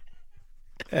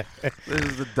 This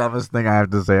is the dumbest thing I have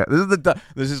to say.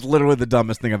 This is literally the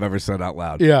dumbest thing I've ever said out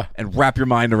loud. Yeah. And wrap your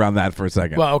mind around that for a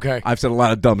second. Well, okay. I've said a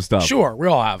lot of dumb stuff. Sure, we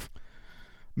all have.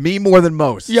 Me more than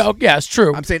most. Yeah, yeah, it's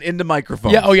true. I'm saying into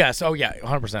microphones. Yeah, oh yes,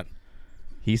 100%.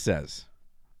 He says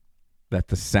that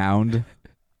the sound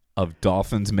of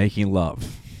dolphins making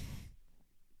love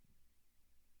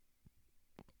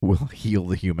will heal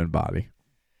the human body.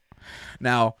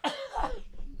 Now,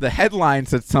 the headline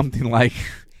said something like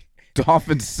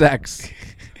dolphin sex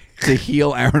to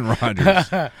heal Aaron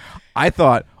Rodgers. I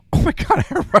thought, oh my God,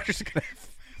 Aaron Rodgers is going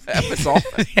to have a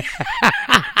dolphin.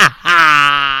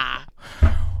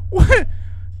 What?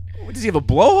 Does he have a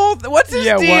blowhole? What's his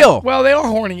deal? Well, they are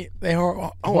horny. They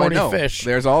are horny I know. fish.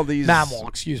 There's all these mammal.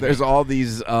 Excuse me. There's all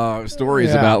these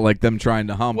stories about like them trying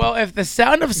to hump. Well, if the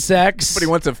sound of sex.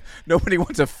 Nobody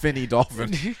wants a Finny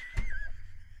Dolphin.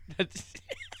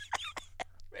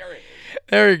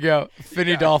 There you go,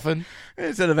 Finny Dolphin.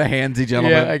 Instead of a handsy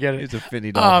gentleman. Yeah, I get it. It's a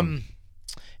Finny Dolphin.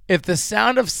 If the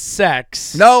sound of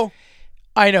sex. No.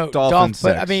 I know dolphin sex.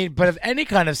 But I mean, but if any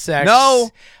kind of sex.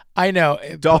 No. I know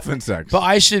dolphin sex. But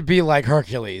I should be like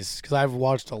Hercules because I've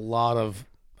watched a lot of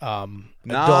adult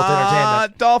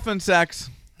entertainment. Dolphin sex.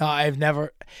 No, I've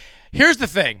never. Here's the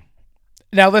thing.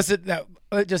 Now listen. Now,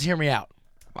 just hear me out.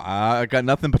 I got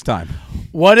nothing but time.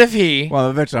 What if he? Well,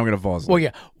 eventually I'm going to fall asleep. Well,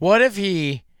 yeah. What if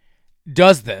he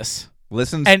does this?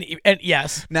 Listens. And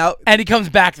yes. Now. And he comes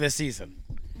back this season.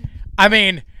 I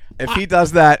mean. If he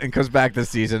does that and comes back this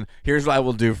season, here's what I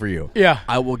will do for you. Yeah.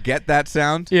 I will get that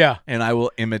sound. Yeah. And I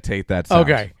will imitate that sound.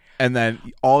 Okay. And then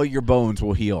all your bones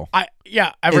will heal. I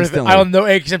don't know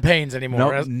aches and pains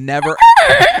anymore. No, never.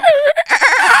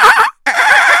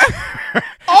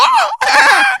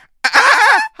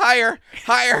 Higher.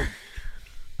 I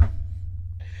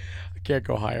can't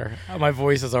go higher. My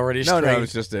voice is already No, straight.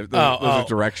 it's just those are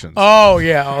directions. Oh,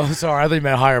 yeah. Oh, sorry. I think you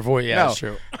meant higher voice. Yeah, that's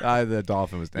true. The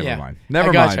dolphin was never Yeah. mind. Never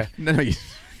I mind. gotcha. No, you...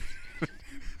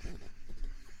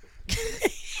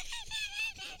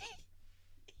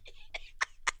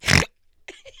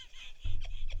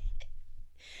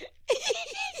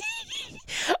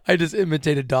 I just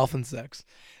imitated dolphin sex.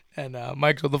 And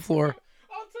Mike's on the floor.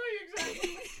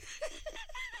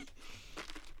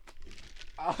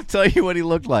 I'll tell you what he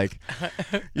looked like.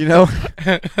 You know,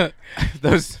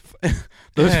 those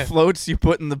floats you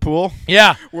put in the pool.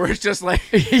 Yeah, where it's just like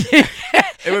it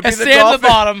would be the dolphin. The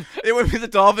bottom. It would be the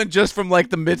dolphin just from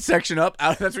like the midsection up.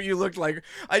 That's what you looked like.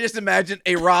 I just imagine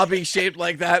a Robbie shaped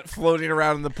like that floating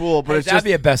around in the pool. But that'd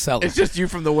be a bestseller. It's just you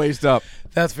from the waist up.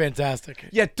 That's fantastic.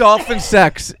 Yeah, dolphin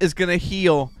sex is gonna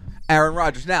heal Aaron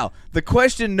Rodgers. Now, the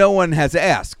question no one has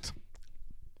asked: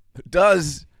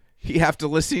 does he have to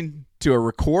listen to a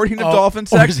recording of dolphin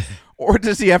sex, or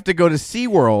does he have to go to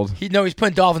SeaWorld? He's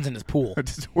putting dolphins in his pool.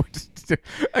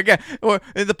 Again, or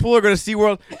in the pool, or go to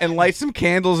SeaWorld and light some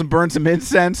candles and burn some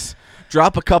incense,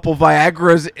 drop a couple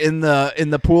Viagras in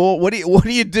the pool. What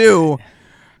do you do?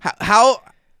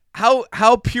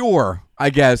 How pure,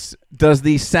 I guess, does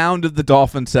the sound of the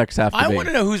dolphin sex have to be? I want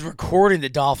to know who's recording the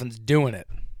dolphins doing it.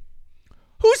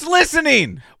 Who's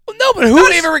listening? Well, no, but who's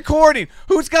not even recording?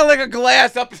 Who's got like a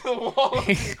glass up to the wall of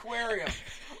the aquarium?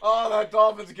 Oh, that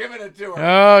dolphin's giving it to her.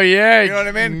 Oh, yeah. You know what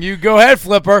I mean? You go ahead,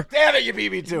 Flipper. Damn it, you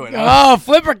beat me to it. Oh,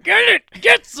 Flipper, get it.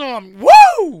 Get some.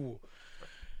 Woo!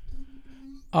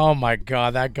 Oh my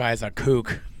God, that guy's a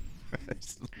kook.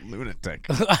 Lunatic.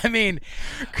 I mean,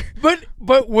 but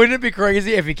wouldn't it be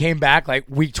crazy if he came back like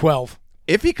week 12?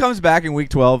 If he comes back in week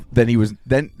 12, then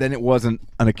it wasn't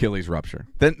an Achilles rupture.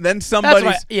 Then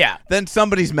somebody's then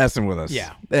somebody's messing with us.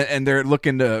 Yeah, and they're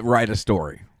looking to write a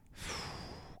story.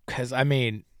 Because I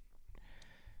mean,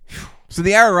 so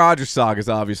the Aaron Rodgers saga is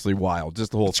obviously wild,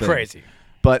 just the whole thing. It's crazy.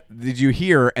 But did you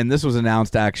hear? And this was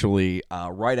announced actually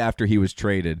right after he was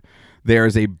traded. There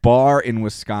is a bar in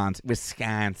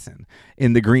Wisconsin,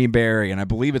 in the Green Bay area, and I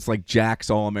believe it's like Jack's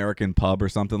All-American Pub or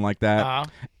something like that.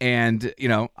 And,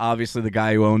 obviously the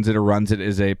guy who owns it or runs it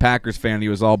is a Packers fan. He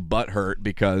was all butthurt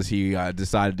because he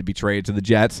decided to be traded to the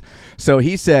Jets. So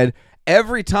he said,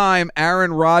 every time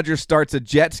Aaron Rodgers starts a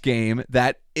Jets game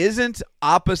that isn't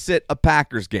opposite a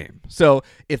Packers game. So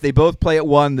if they both play at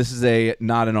one, this is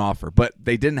not an offer. But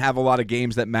they didn't have a lot of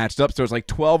games that matched up, so it's like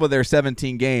 12 of their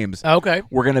 17 games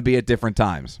were going to be at different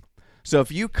times. So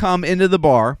if you come into the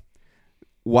bar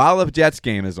while a Jets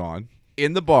game is on,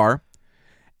 in the bar,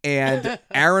 and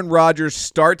Aaron Rodgers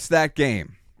starts that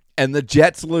game, and the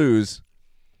Jets lose,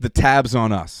 the tab's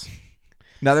on us.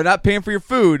 Now, they're not paying for your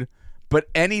food, but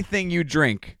anything you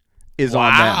drink is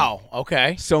on them. Wow.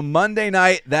 Okay. So Monday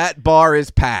night, that bar is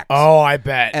packed. Oh, I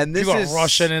bet. And this people is are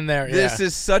rushing in there. This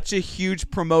is such a huge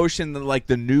promotion that like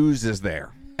the news is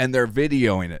there and they're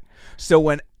videoing it. So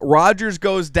when Rodgers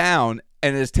goes down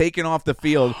and is taken off the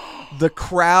field, the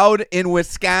crowd in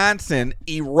Wisconsin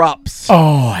erupts.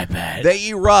 Oh, I bet. They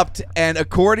erupt, and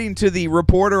according to the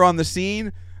reporter on the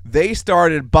scene, they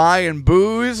started buying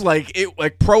booze like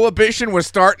Prohibition was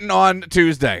starting on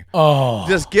Tuesday. Oh,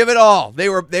 just give it all. They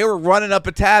were running up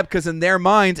a tab because in their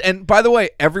minds, and by the way,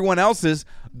 everyone else's,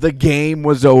 the game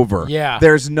was over. Yeah,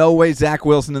 there's no way Zach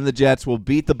Wilson and the Jets will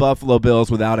beat the Buffalo Bills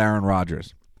without Aaron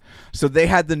Rodgers. So they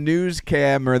had the news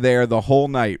camera there the whole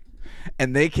night,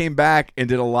 and they came back and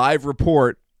did a live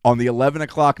report on the 11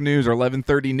 o'clock news or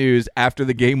 11:30 news after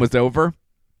the game was over,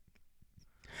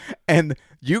 and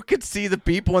you could see the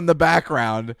people in the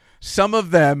background, some of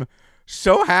them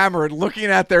so hammered, looking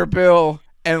at their bill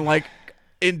and like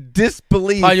in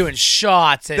disbelief. Doing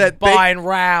shots and buying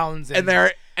rounds. And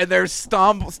they're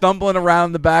stumbling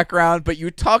around the background. But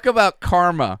you talk about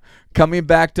karma coming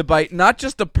back to bite not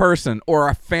just a person or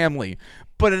a family,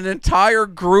 but an entire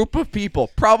group of people,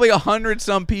 probably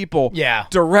 100-some people,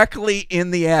 directly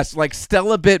in the ass, like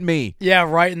Stella bit me. Yeah,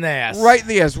 right in the ass. Right in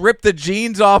the ass. Rip the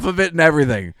jeans off of it and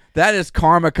everything. That is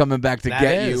karma coming back to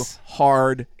get you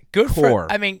hard. Good for,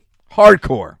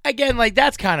 hardcore. Again, like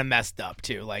that's kind of messed up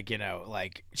too. Like,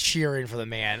 like cheering for the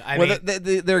man.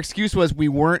 Their excuse was we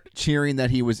weren't cheering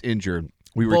that he was injured.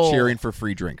 We were cheering for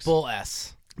free drinks. Bull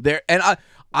S. And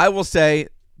I will say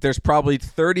there's probably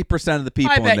 30% of the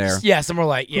people in there. Yeah, some are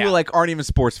like, who aren't even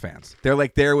sports fans. They're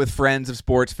like there with friends of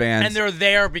sports fans, and they're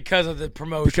there because of the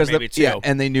promotion. Too. Yeah,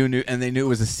 and they knew it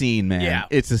was a scene, man. Yeah,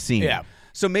 it's a scene. Yeah.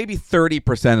 So maybe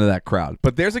 30% of that crowd,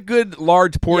 but there's a good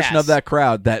large portion of that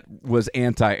crowd that was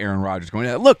anti-Aaron Rodgers.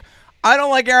 Going, look, I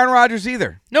don't like Aaron Rodgers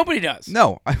either. Nobody does.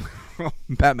 No.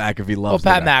 Pat McAfee loves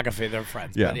Pat McAfee, they're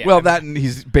friends. Yeah. And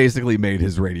he's basically made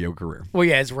his radio career. Well,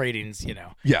 yeah, his ratings,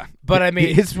 Yeah. But I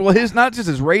mean, his not just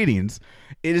his ratings,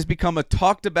 it has become a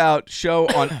talked about show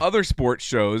on other sports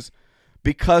shows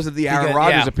because of the Aaron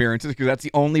Rodgers appearances, because that's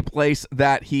the only place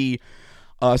that he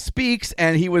speaks,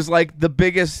 and he was like the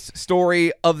biggest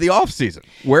story of the offseason.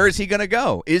 Where is he going to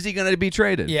go? Is he going to be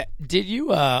traded? Yeah. Did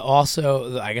you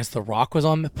also, I guess The Rock was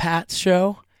on Pat's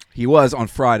show? He was on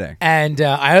Friday. And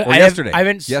yesterday. I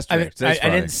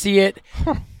didn't see it,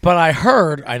 but I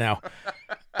heard,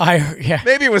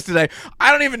 Maybe it was today.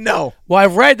 I don't even know. Well, I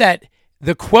read that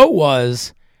the quote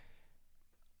was,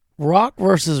 Rock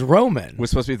versus Roman was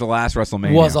supposed to be the last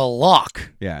WrestleMania. Was a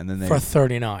lock. Yeah, and then for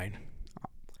 39.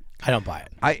 I don't buy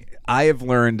it. I have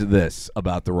learned this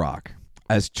about The Rock.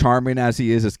 As charming as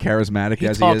he is, as charismatic as he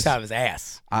is, he talks out of his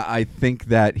ass. I think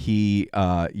that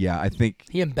I think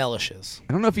he embellishes.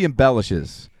 I don't know if he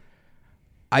embellishes.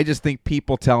 I just think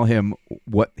people tell him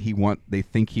what they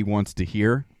think he wants to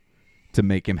hear to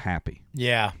make him happy.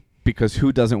 Yeah. Because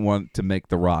who doesn't want to make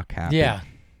The Rock happy? Yeah.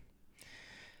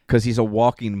 Because he's a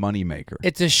walking moneymaker.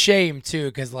 It's a shame too,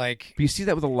 because But you see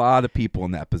that with a lot of people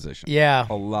in that position. Yeah.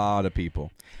 A lot of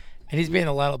people. And he's been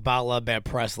about a lot of bad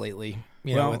press lately.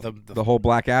 With the whole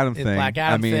Black Adam thing. Black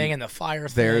Adam thing and the fire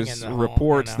thing. There's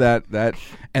reports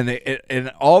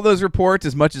and all those reports,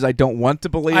 as much as I don't want to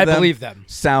believe them, believe them.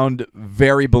 Sound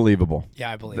very believable.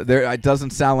 Yeah, I believe them. It doesn't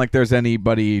sound like there's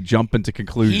anybody jumping to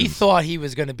conclusions. He thought he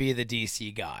was going to be the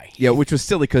DC guy. Yeah, which was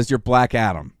silly because you're Black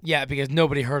Adam. Yeah, because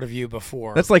nobody heard of you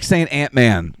before. That's like saying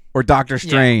Ant-Man or Doctor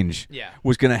Strange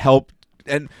was going to help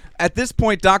and at this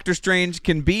point, Doctor Strange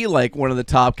can be like one of the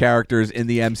top characters in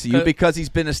the MCU because he's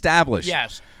been established.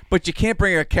 Yes. But you can't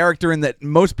bring a character in that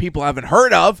most people haven't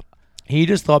heard of. He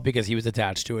just thought because he was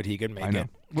attached to it, he could make it.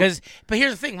 But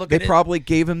here's the thing. They probably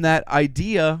gave him that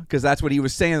idea because that's what he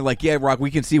was saying. Like, yeah, Rock,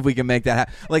 we can see if we can make that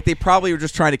happen. Like, they probably were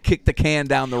just trying to kick the can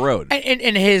down the road. And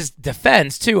in his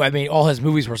defense, too, I mean, all his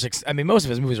movies were most of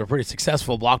his movies were pretty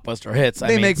successful blockbuster hits.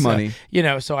 They make money.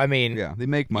 So I mean. Yeah, they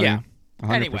make money. Yeah.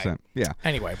 100%. Anyway. Yeah.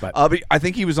 Anyway, but I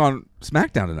think he was on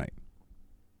SmackDown tonight.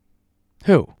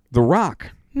 Who? The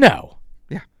Rock. No.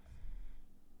 Yeah.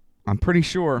 I'm pretty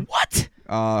sure. What?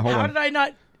 Hold on. How did I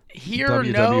not hear?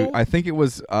 WW. No. I think it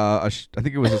was. I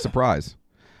think it was a surprise.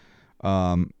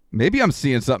 Maybe I'm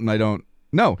seeing something I don't.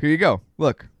 No. Here you go.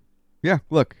 Look. Yeah.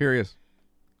 Look. Here he is.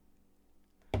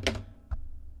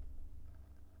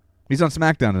 He's on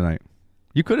SmackDown tonight.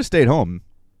 You could have stayed home.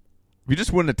 You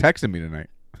just wouldn't have texted me tonight.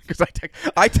 Because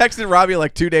I texted Robbie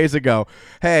like 2 days ago.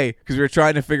 Hey, because we were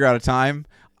trying to figure out a time.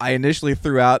 I initially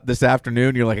threw out this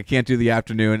afternoon. You're like, I can't do the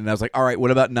afternoon. And I was like, all right, what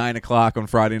about 9 o'clock on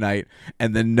Friday night?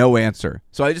 And then no answer.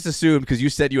 So I just assumed, because you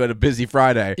said you had a busy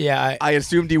Friday. Yeah. I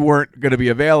assumed you weren't going to be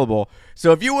available.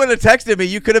 So if you wouldn't have texted me,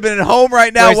 you could have been at home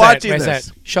right now watching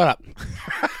this. Shut up.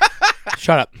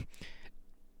 Shut up.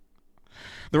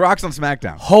 The Rock's on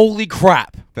SmackDown. Holy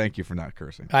crap. Thank you for not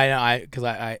cursing. I know.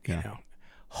 Because you know.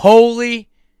 Holy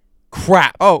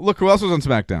crap. Oh, look who else was on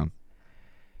SmackDown.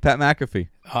 Pat McAfee.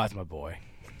 Oh, that's my boy.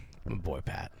 My boy,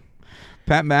 Pat.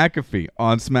 Pat McAfee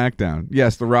on SmackDown.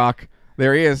 Yes, The Rock.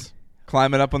 There he is,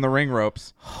 climbing up on the ring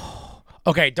ropes.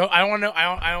 Okay, I don't want to know.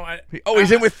 I don't. Oh,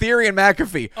 he's in with Theory and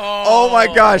McAfee. Oh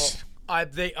my gosh.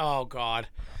 Oh God.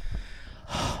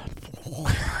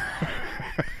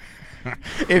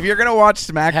 If you're gonna watch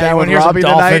SmackDown Hey, with hear Robbie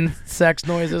some dolphin tonight, sex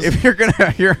noises. if you're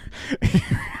gonna hear,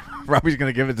 Robbie's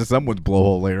gonna give it to someone's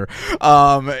blowhole later.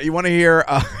 You want to hear?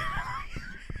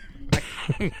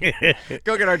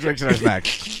 Go get our drinks and our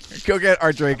snacks. Go get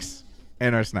our drinks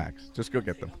and our snacks. Just go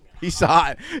get them. He saw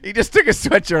it. He just took his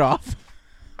sweatshirt off.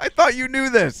 I thought you knew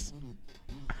this.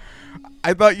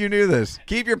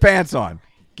 Keep your pants on.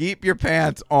 Keep your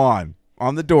pants on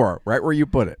the door, right where you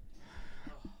put it.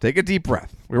 Take a deep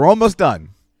breath. We're almost done.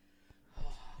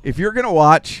 If you're gonna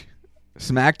watch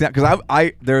SmackDown,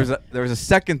 because there was a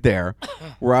second there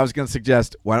where I was gonna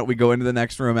suggest, why don't we go into the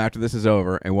next room after this is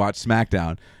over and watch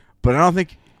SmackDown? But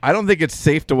I don't think it's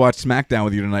safe to watch SmackDown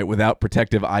with you tonight without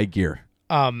protective eye gear.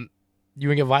 You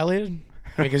gonna get violated?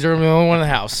 Because you're the only one in the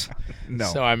house. No.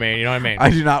 So I mean, you know what I mean. I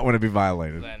do not want to be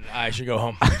violated. Then I should go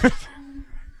home.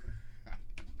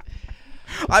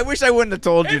 I wish I wouldn't have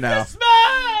told you now.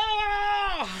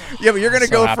 Yeah, but you're gonna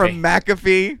go from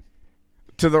McAfee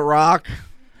to The Rock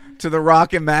and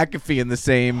McAfee in the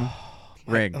same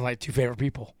ring. Like two favorite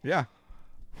people. Yeah.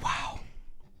 Wow.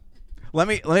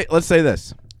 Let's say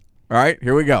this. All right,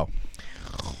 here we go.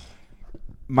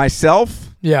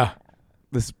 Myself. Yeah.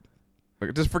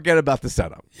 Just forget about the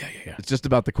setup. Yeah. It's just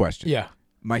about the question. Yeah.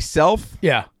 Myself.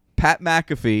 Yeah. Pat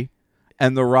McAfee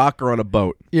and The Rock are on a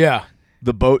boat. Yeah.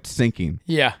 The boat's sinking.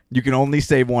 Yeah. You can only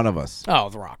save one of us. Oh,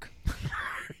 The Rock.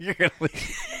 You're gonna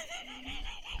leave.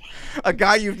 A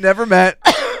guy you've never met.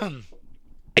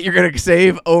 You're gonna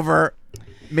save over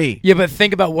me. Yeah, but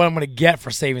think about what I'm gonna get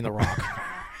for saving The Rock.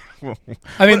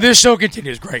 I mean, this show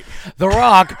continues great. The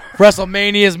Rock,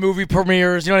 WrestleMania's movie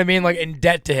premieres, you know what I mean? Like, in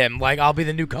debt to him. Like, I'll be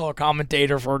the new color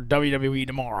commentator for WWE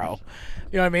tomorrow.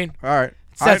 You know what I mean? All right.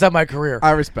 Sets up my career.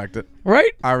 I respect it.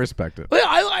 Right? I respect it.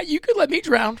 Well, you could let me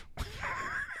drown.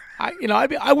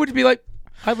 I would be like,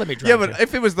 I'd let me drown. Yeah, but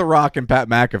if it was The Rock and Pat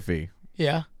McAfee,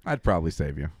 yeah, I'd probably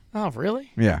save you. Oh,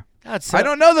 really? Yeah. I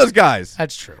don't know those guys.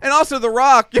 That's true. And also The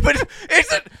Rock. Yeah, but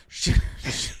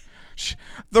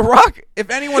The Rock, if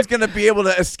anyone's going to be able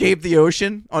to escape the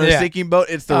ocean on a sinking boat,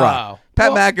 it's The Rock.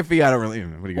 Pat McAfee, I don't really.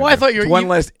 What are you I thought you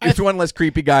were it's one less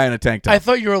creepy guy in a tank top. I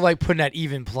thought you were like putting at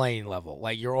even playing level.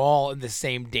 Like you're all in the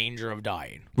same danger of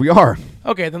dying. We are.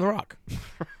 Okay, then The Rock.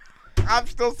 I'm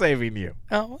still saving you.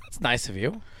 Oh, well, that's nice of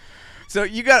you. So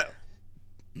you got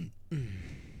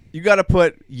to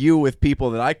put you with people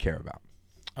that I care about.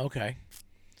 Okay.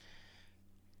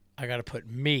 I got to put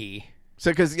me.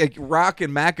 So because Rock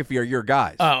and McAfee are your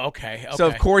guys. Oh, okay. So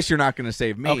of course you're not going to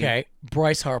save me. Okay.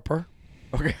 Bryce Harper.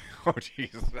 Okay. Oh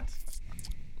Jesus.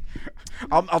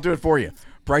 I'll do it for you.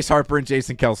 Bryce Harper and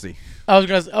Jason Kelsey.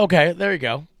 Okay, there you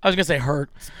go. I was gonna say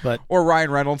Hurt, but or Ryan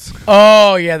Reynolds.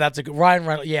 Oh yeah, that's a good Ryan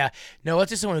Reynolds. Yeah, no,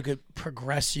 let's just someone who could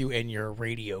progress you in your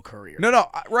radio career. No,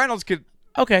 Reynolds could.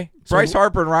 Okay, Bryce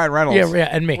Harper and Ryan Reynolds. Yeah,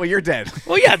 and me. Well, you're dead.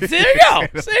 Well, yeah, there you go.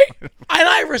 See, and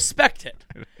I respect it.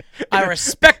 I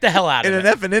respect the hell out of it. In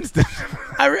an effing instant.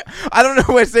 I don't know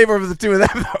who I save over the two of them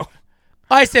though.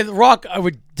 I say The Rock. I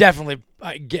would definitely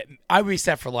I would be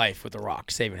set for life with The Rock,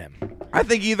 saving him. I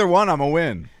think either one, I'm a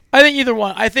win. I think either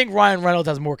one. I think Ryan Reynolds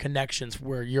has more connections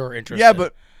where you're interested. Yeah,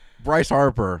 but Bryce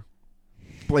Harper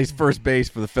plays first base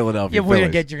for the Philadelphia Phillies.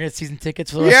 You're going to get season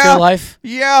tickets for the rest of your life?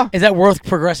 Yeah. Is that worth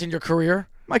progressing your career?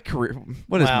 My career.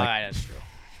 What is that's true.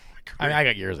 I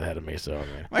got years ahead of me, so.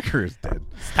 My career's dead.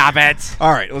 Stop it.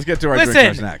 All right, let's get to our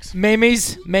drink next.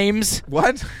 Memes.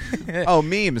 What? Oh,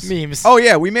 memes. Memes. Oh,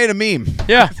 yeah, we made a meme.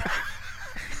 Yeah.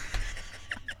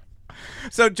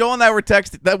 So Joel and I were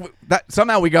texting. That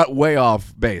somehow we got way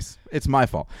off base. It's my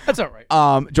fault. That's all right.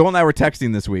 Joel and I were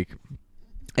texting this week,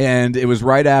 and it was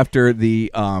right after the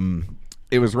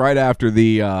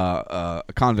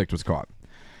convict was caught.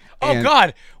 Oh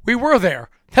God, we were there.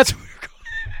 That's where we were going.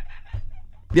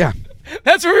 Yeah.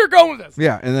 That's where we were going with this.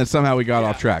 Yeah, and then somehow we got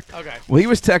off track. Okay. Well, he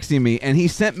was texting me, and he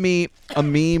sent me a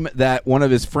meme that one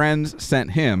of his friends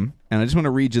sent him, and I just want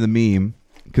to read you the meme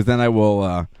because then I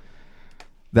will.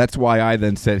 That's why I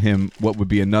then sent him what would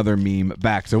be another meme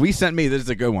back. So he sent me, this is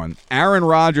a good one. Aaron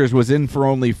Rodgers was in for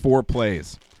only 4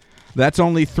 plays. That's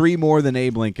only 3 more than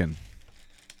Abe Lincoln.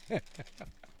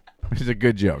 Which is a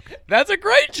good joke. That's a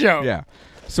great joke. Yeah.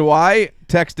 So I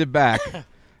texted back,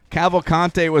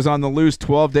 Cavalcante was on the loose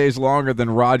 12 days longer than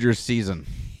Rodgers' season.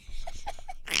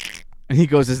 And he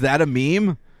goes, is that a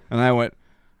meme? And I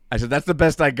said, that's the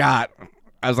best I got.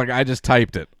 I was like, I just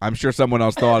typed it. I'm sure someone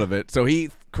else thought of it. So he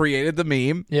created the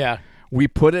meme. Yeah. We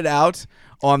put it out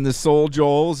on the Soul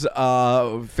Joel's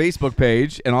Facebook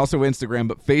page and also Instagram,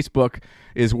 but Facebook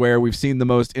is where we've seen the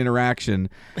most interaction.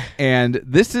 And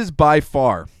this is by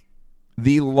far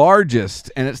the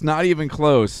largest, and it's not even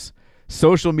close,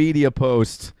 social media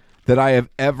post that I have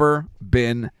ever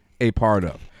been a part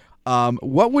of.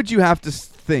 What would you have to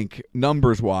think,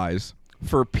 numbers-wise,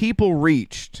 for people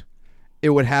reached, it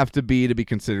would have to be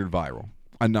considered viral?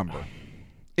 A number.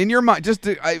 In your mind,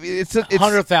 it's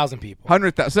 100,000 people.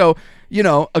 100,000. So,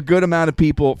 a good amount of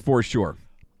people for sure.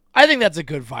 I think that's a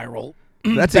good viral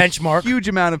That's benchmark. A huge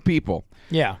amount of people.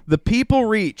 Yeah. The people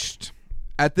reached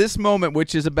at this moment,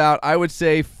 which is about, I would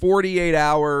say, 48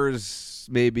 hours,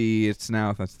 maybe it's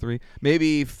now, that's 3,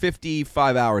 maybe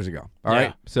 55 hours ago. All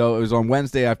right? So it was on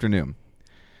Wednesday afternoon.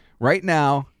 Right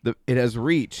now, it has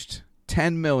reached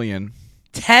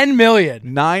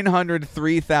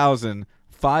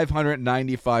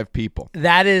 10,903,595 people.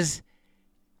 That is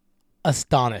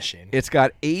astonishing. It's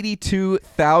got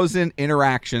 82,000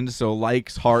 interactions, so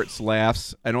likes, hearts,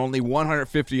 laughs, and only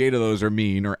 158 of those are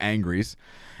mean or angries.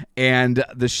 And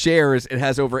the shares, it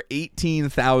has over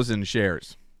 18,000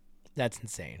 shares. That's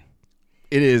insane.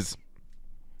 It is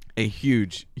a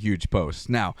huge, huge post.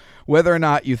 Now, whether or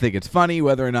not you think it's funny,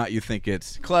 whether or not you think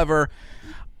it's clever,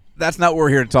 that's not what we're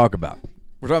here to talk about.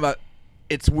 We're talking about,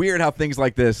 it's weird how things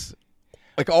like this,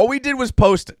 like all we did was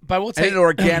post it, but we'll and it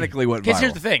organically went viral. Because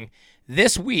here's the thing.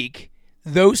 This week,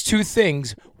 those 2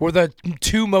 things were the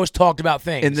 2 most talked about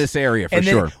things. In this area, for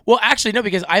sure. Well, actually, no,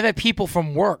 because I've had people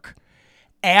from work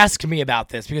ask me about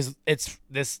this because it's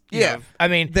this. Yeah. I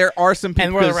mean, there are some people.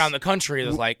 And we're around the country.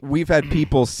 There's like. We've had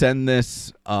people send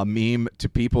this meme to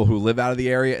people who live out of the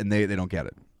area, and they don't get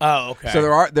it. Oh, okay. So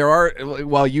there are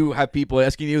while you have people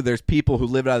asking you, there's people who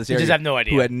live out of this area just have no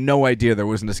idea. who had no idea there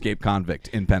was an escaped convict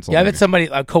in Pennsylvania. Yeah, I've had somebody,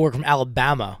 a coworker from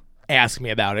Alabama, ask me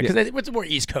about it because it's more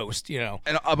East Coast, And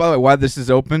by the way, while this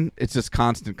is open, it's just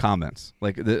constant comments.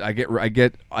 Like I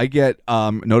get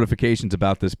notifications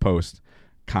about this post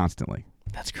constantly.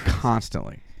 That's crazy.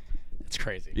 Constantly. It's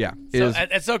crazy. Yeah,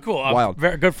 it's so cool. Wild.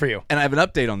 Very good for you. And I have an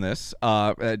update on this.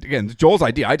 Again, Joel's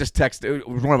idea. I just texted. It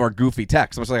was one of our goofy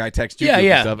texts. Much like I text you goofy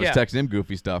stuff. I was texting him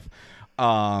goofy stuff.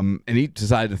 And he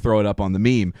decided to throw it up on the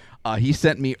meme. He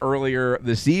sent me earlier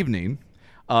this evening.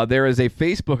 There is a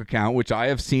Facebook account which I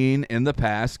have seen in the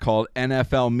past called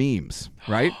NFL Memes.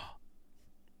 Right?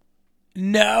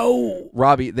 No,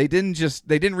 Robbie. They didn't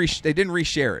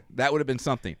reshare it. That would have been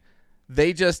something.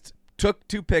 They just took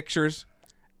 2 pictures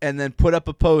and then put up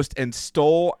a post and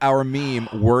stole our meme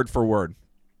word for word.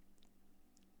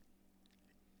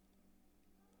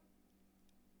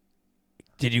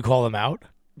 Did you call him out?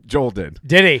 Joel did.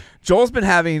 Did he? Joel's been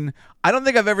having... I don't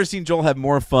think I've ever seen Joel have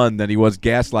more fun than he was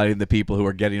gaslighting the people who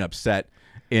are getting upset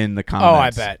in the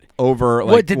comments. Oh, I bet. Over,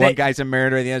 like, one guy's a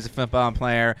murderer, the other's a football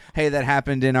player. Hey, that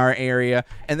happened in our area.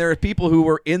 And there are people who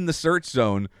were in the search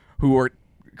zone who were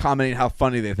commenting how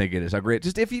funny they think it is, how great.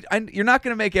 Just you're not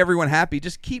going to make everyone happy.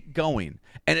 Just keep going.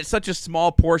 And it's such a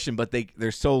small portion, but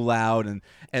they're so loud, and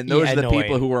those are the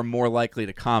people who are more likely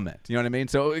to comment. You know what I mean?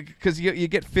 So because you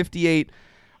get 58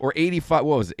 or 85,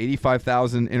 what was it?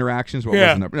 85,000 interactions. What was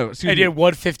the number? No, excuse me. I did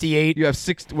 158. You have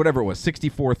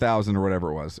 64,000 or whatever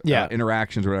it was.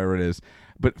 Interactions or whatever it is.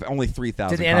 but only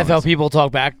 3,000. Did the NFL people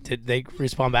talk back? Did they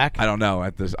respond back? I don't know.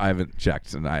 I haven't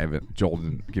checked, and Joel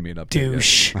didn't give me an update.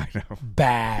 Douche. Yet. I know.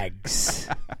 Bags.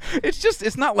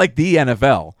 It's not like the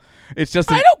NFL. It's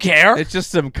just I don't care. It's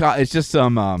just some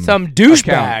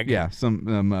douchebag. Yeah, some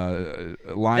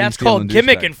line. That's called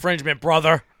gimmick infringement,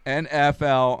 brother.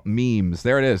 NFL memes.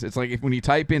 There it is. It's like when you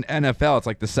type in NFL, it's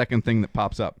like the second thing that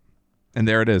pops up, and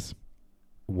there it is.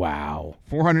 Wow.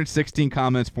 416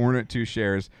 comments, 402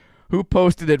 shares. Who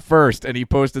posted it first? And he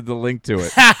posted the link to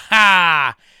it. Ha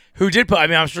ha! Who did put? I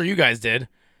mean, I'm sure you guys did.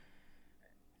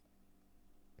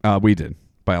 We did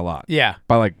by a lot. Yeah.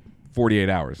 By like 48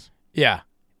 hours. Yeah.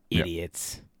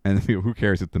 Idiots. And who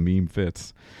cares if the meme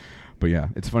fits? But yeah,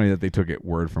 it's funny that they took it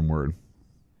word from word.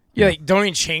 Yeah, like, don't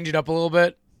even change it up a little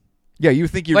bit. Yeah, you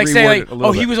think you like reword say like, it a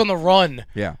little bit. he was on the run.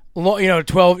 Yeah. 12. No,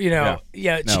 changed up a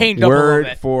little bit.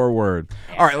 Word for word.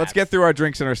 All right, let's get through our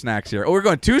drinks and our snacks here. Oh, we're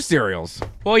going 2 cereals.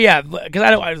 Well, yeah, because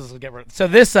I just get rid. So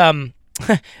this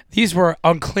these were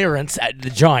on clearance at the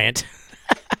Giant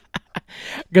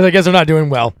because I guess they're not doing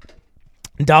well.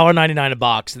 $1.99 a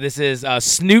box. This is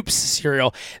Snoop's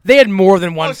cereal. They had more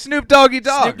than one. Oh, Snoop Doggy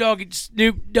Dog.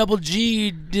 Snoop Double G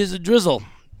Drizzle.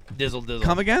 Dizzle.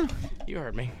 Come again? You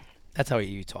heard me. That's how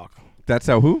you talk. That's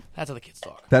how who? That's how the kids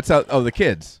talk. That's how. Oh, the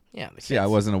kids. Yeah, the kids. See, I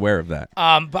wasn't aware of that.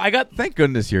 But I got. Thank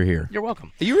goodness you're here. You're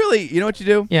welcome. You really. You know what you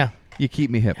do? Yeah. You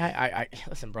keep me hip. I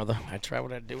listen, brother. I try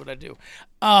what I do.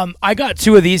 I got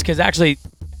 2 of these because actually.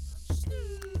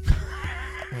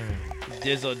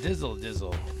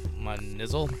 Dizzle. My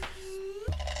nizzle.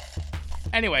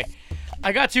 Anyway,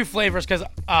 I got 2 flavors because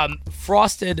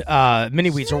frosted mini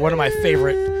wheats are one of my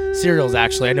favorite cereals.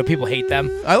 Actually, I know people hate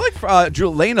them. I like.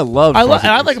 Lena loves.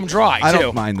 I like them dry too. I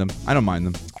don't mind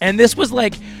them. And this was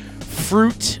like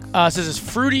fruit. Says it's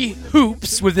Fruity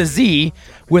Hoops with a Z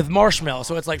with marshmallow.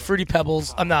 So it's like Fruity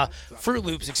Pebbles. Fruit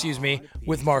Loops. Excuse me,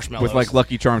 with marshmallows. With like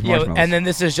Lucky Charms marshmallows. And then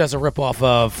this is just a ripoff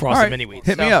of frosted mini wheats.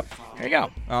 Hit me up. Here you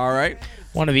go. All right.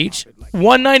 One of each.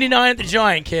 $1.99 at the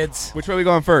Giant, kids. Which way are we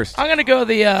going first? I'm gonna go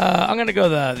these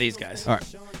guys. All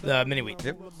right. The mini wheat.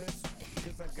 Yep.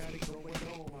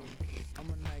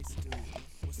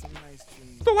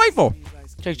 Delightful.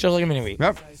 Tastes just like a mini wheat.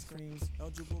 Yep.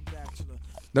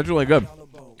 That's really good.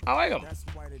 I like them.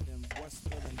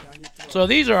 So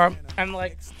these are, and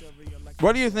like.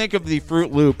 What do you think of the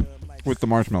Fruit Loop with the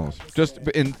marshmallows? Just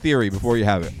in theory, before you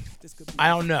have it. I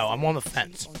don't know. I'm on the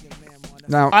fence.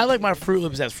 Now, I like my Fruit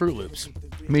Loops as Fruit Loops.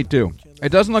 Me too. It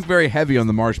doesn't look very heavy on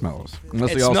the marshmallows.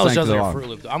 Unless It they all smells sank just to the like a bottom. Fruit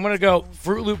Loop. I'm going to go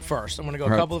Fruit Loop first. I'm going to go a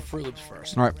Right. couple of Fruit Loops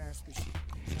first. All right.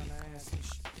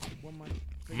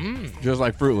 Just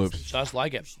like Fruit Loops. Just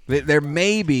like it. They're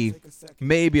maybe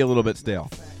a little bit stale.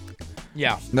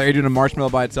 Yeah. Now you're doing a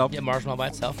marshmallow by itself? Yeah, marshmallow by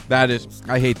itself. That is,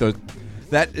 I hate those.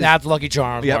 That's Lucky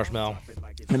Charms Yep. marshmallow.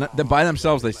 And by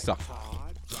themselves, they suck.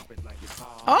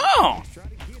 Oh,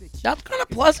 that's kind of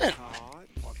pleasant.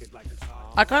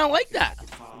 I kind of like that.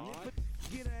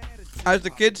 As the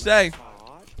kids say,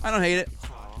 I don't hate it.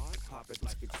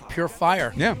 Pure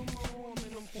fire. Yeah.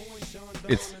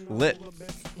 It's lit.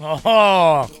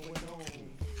 Oh.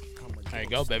 There you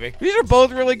go, baby. These are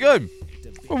both really good.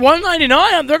 For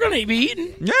 $1.99, they're going to be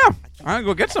eaten. Yeah. I'm going to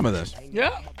go get some of this.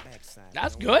 Yeah.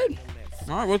 That's good.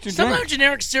 All right, what's your Sometimes drink?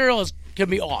 generic cereal can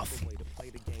be off.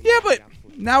 Yeah, but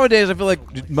nowadays I feel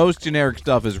like most generic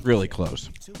stuff is really close.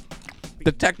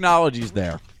 The technology's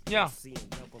there. Yeah.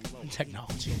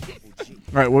 Technology. All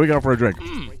right, what do we got for a drink?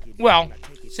 Well,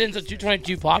 since the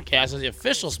 222 podcast is the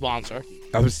official sponsor.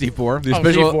 That was C4. The Oh,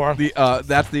 official, C4.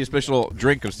 That's the official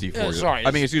drink of C4. Sorry.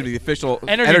 I mean, excuse me, the official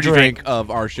Energy drink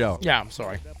of our show. Yeah, I'm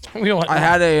sorry. We don't want I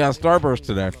had a Starburst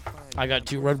today. I got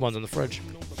 2 red ones in the fridge.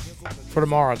 For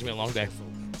tomorrow, it's going to be a long day.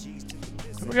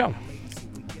 Here we go.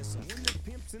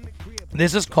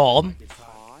 This is called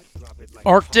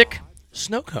Arctic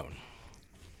Snow Cone.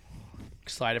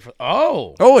 Excited for...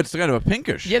 Oh! Oh, it's kind of a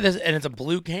pinkish. Yeah, and it's a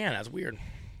blue can. That's weird.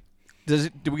 Do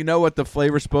we know what the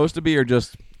flavor's supposed to be, or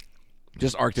just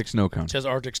Arctic snow cone? It says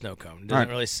Arctic Snow Cone. Doesn't All right.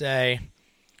 really say.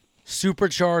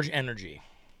 Supercharged energy.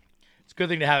 It's a good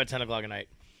thing to have at 10 o'clock at night.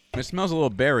 It smells a little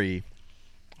berry.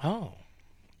 Oh.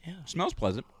 Yeah. Smells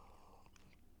pleasant.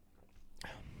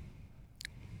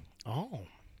 Oh.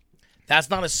 That's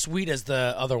not as sweet as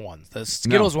the other ones. The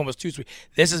Skittles one was too sweet.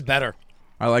 This is better.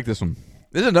 I like this one.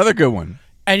 This is another good one.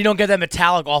 And you don't get that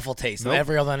metallic awful taste Nope. of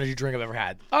every other energy drink I've ever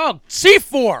had. Oh,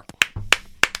 C4.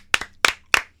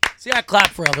 See, I clap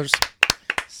for others.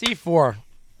 C4.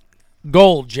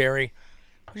 Gold, Jerry.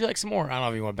 Would you like some more? I don't know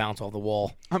if you want to bounce off the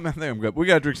wall. I think I'm good. We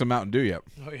got to drink some Mountain Dew yet.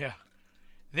 Oh, yeah.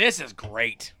 This is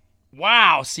great.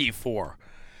 Wow, C4. All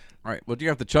right. Well, you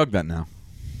have to chug that now.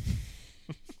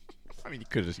 I mean, you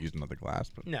could have just used another glass.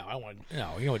 But No, you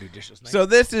don't want to do dishes. So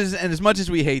this is, and as much as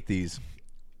we hate these,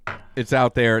 it's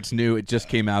out there. It's new. It just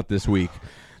came out this week.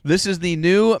 This is the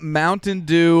new Mountain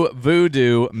Dew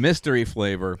Voodoo mystery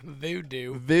flavor.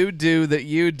 Voodoo that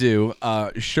you do,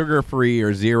 sugar-free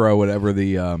or zero, whatever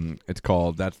the it's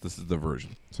called. This is the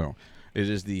version. So it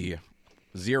is the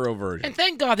zero version. And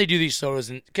thank God they do these sodas,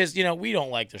 because we don't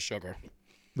like the sugar.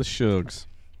 The shugs.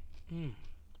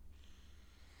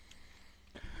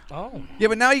 Oh. Yeah,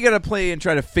 but now you got to play and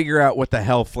try to figure out what the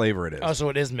hell flavor it is. Oh, so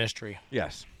it is mystery.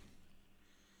 Yes.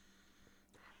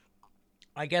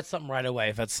 I get something right away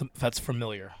if that's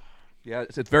familiar. Yeah,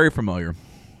 it's very familiar.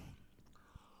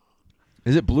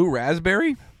 Is it blue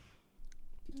raspberry?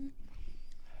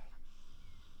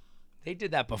 They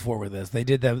did that before with this. They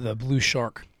did the blue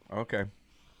shark. Okay.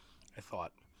 I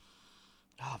thought.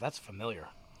 Oh, that's familiar.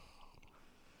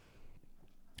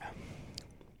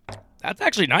 That's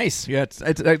actually nice. Yeah,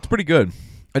 it's pretty good.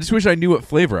 I just wish I knew what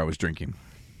flavor I was drinking.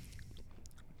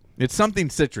 It's something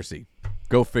citrusy.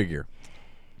 Go figure.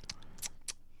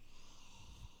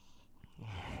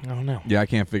 I don't know. Yeah, I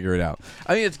can't figure it out.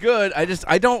 I mean, it's good.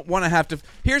 I don't want to have to.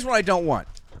 Here's what I don't want.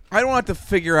 I don't want to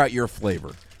figure out your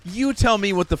flavor. You tell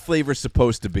me what the flavor's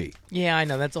supposed to be. Yeah, I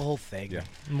know. That's a whole thing. Yeah.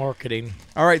 Marketing.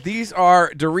 All right, these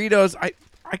are Doritos.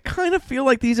 I kind of feel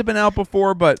like these have been out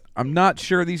before, but I'm not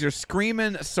sure. These are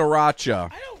Screamin'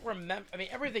 Sriracha. I don't remember. I mean,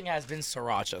 everything has been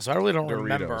sriracha, so I really don't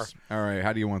remember. All right,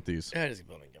 how do you want these? Let's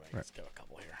get a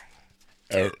couple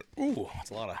here. Ooh,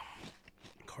 that's a lot of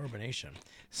carbonation.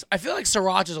 I feel like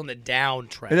sriracha's on the down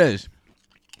trend. It is.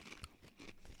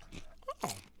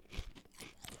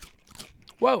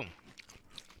 Oh.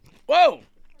 Whoa.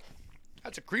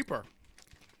 That's a creeper.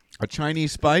 A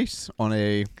Chinese spice on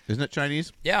a, isn't it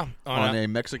Chinese? Yeah. On a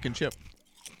Mexican chip.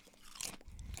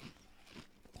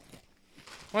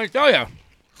 Let me tell you.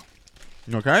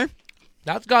 Okay.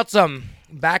 That's got some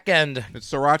back end. It's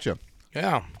sriracha.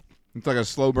 Yeah. It's like a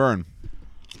slow burn.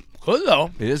 Good,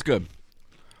 though. It is good.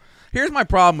 Here's my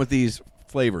problem with these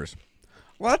flavors.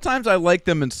 A lot of times I like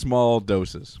them in small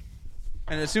doses.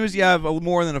 And as soon as you have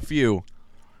more than a few,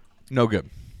 no good.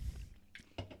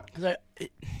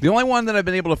 The only one that I've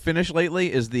been able to finish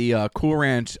lately is the Cool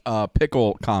Ranch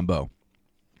pickle combo.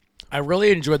 I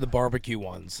really enjoyed the barbecue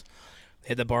ones. They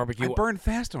had the barbecue. I burned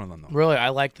fast on them, though. Really, I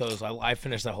like those. I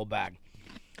finished that whole bag.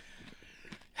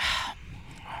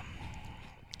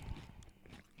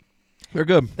 They're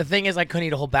good. The thing is, I couldn't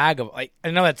eat a whole bag of. I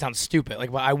know that sounds stupid.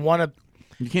 But I want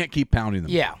to. You can't keep pounding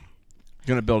them. Yeah. You're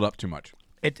going to build up too much.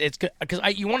 It's good because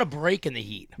you want to break in the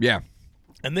heat. Yeah.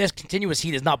 And this continuous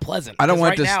heat is not pleasant. I don't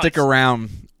want it to stick around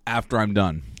after I'm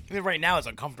done. I mean, right now it's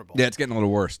uncomfortable. Yeah, it's getting a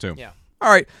little worse, too. Yeah.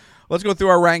 All right. Let's go through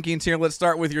our rankings here. Let's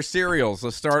start with your cereals.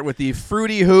 Let's start with the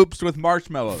Fruity Hoops with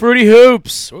marshmallows. Fruity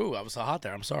Hoops. Ooh, I was so hot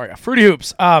there. I'm sorry. Fruity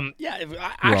Hoops. Yeah.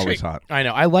 You're always hot. I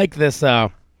know. I like this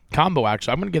combo,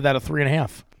 actually. I'm going to give that a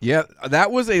 3.5. Yeah, that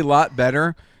was a lot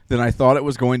better than I thought it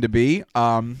was going to be.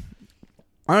 I'm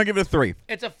going to give it a 3.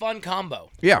 It's a fun combo.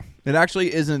 Yeah, it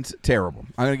actually isn't terrible.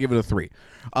 I'm going to give it a 3.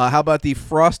 How about the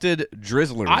Frosted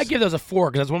Drizzlers? I give those a 4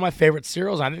 because that's one of my favorite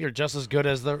cereals. I think they're just as good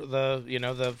as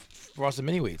the Frosted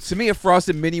Mini Wheats. To me, a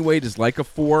Frosted Mini Wheat is like a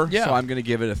 4, yeah. So I'm going to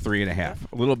give it a 3.5.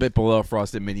 A little bit below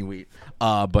Frosted Mini Wheat,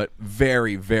 but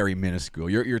very, very minuscule.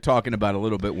 You're talking about a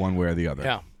little bit one way or the other.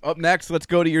 Yeah. Up next, let's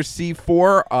go to your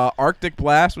C4, Arctic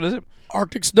Blast. What is it?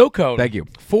 Arctic Snow Cone. Thank you.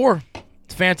 4.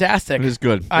 It's fantastic. It is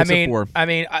good. I'm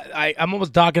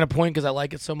almost docking a point because I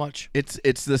like it so much.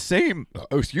 It's the same.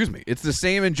 Oh, excuse me. It's the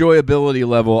same enjoyability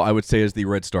level I would say as the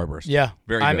Red Starburst. Yeah,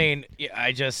 very good. I mean,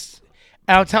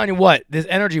 I'm telling you what, this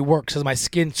energy works as my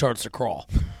skin starts to crawl.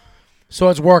 So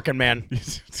it's working, man.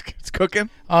 It's cooking.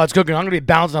 Oh, it's cooking. I'm gonna be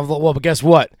bouncing off the wall, but guess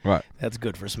what? What? That's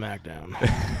good for SmackDown.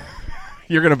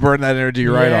 You're going to burn that energy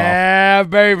right off. Yeah,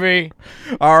 baby.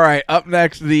 All right, up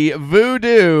next, the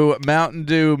Voodoo Mountain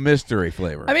Dew Mystery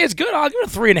Flavor. I mean, it's good. I'll give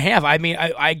it a 3.5. I mean,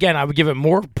 I would give it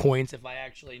more points if I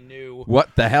actually knew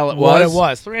what the hell it was. What it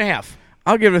was. 3.5.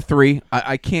 I'll give it a 3.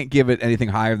 I can't give it anything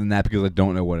higher than that because I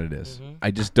don't know what it is. Mm-hmm.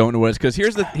 I just don't know what it is because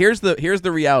here's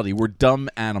the reality. We're dumb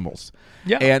animals.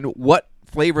 Yeah. And what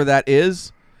flavor that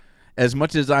is, as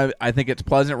much as I think it's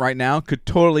pleasant right now, could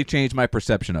totally change my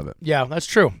perception of it. Yeah, that's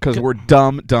true. Because we're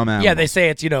dumb animals. Yeah, they say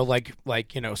it's, like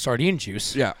sardine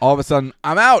juice. Yeah, all of a sudden,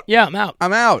 I'm out. Yeah, I'm out.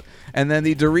 I'm out. And then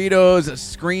the Doritos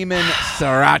Screamin'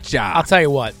 Sriracha. I'll tell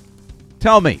you what.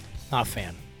 Tell me. Not a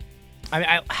fan. I mean,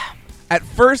 at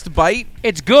first bite,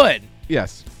 it's good.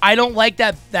 Yes. I don't like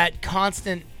that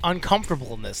constant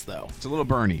uncomfortableness, though. It's a little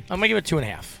burny. I'm going to give it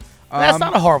 2.5. That's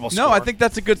not a horrible score. No, I think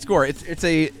that's a good score. It's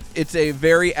a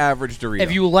very average Dorito.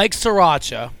 If you like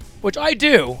sriracha, which I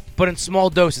do, but in small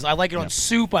doses. I like it on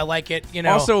soup. I like it,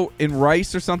 Also, in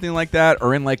rice or something like that,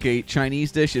 or in like a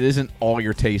Chinese dish, it isn't all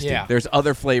you're tasting. Yeah. There's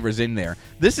other flavors in there.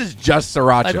 This is just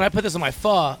sriracha. Like when I put this on my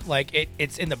pho, like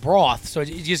it's in the broth, so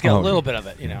you just get a little bit of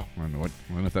it, I wonder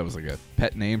if that was like a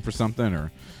pet name for something,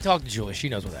 or Talk to Julie. She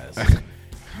knows what that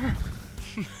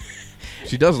is.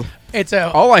 she does. It's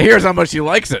a. All I hear is how much she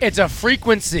likes it. It's a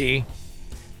frequency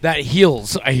that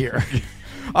heals. I hear.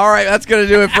 All right, that's gonna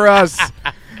do it for us.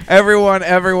 Everyone,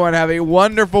 have a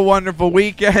wonderful, wonderful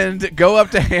weekend. Go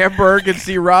up to Hamburg and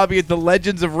see Robbie at the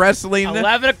Legends of Wrestling.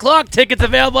 11 o'clock. Tickets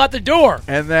available at the door.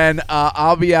 And then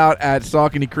I'll be out at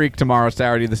Saucony Creek tomorrow,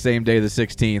 Saturday, the same day, the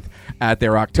 16th, at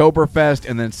their Oktoberfest.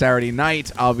 And then Saturday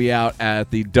night, I'll be out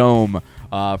at the Dome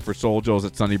for Soul Joel's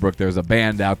at Sunnybrook. There's a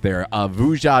band out there,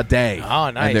 Vuja Day. Oh,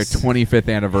 nice. And their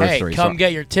 25th anniversary. Hey, come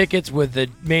get your tickets with the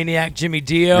Maniac Jimmy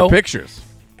Dio. Your pictures.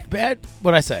 Bad?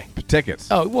 What'd I say? Tickets.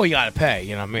 Oh, well, you got to pay.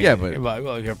 You know what I mean? Yeah, but...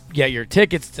 Well, your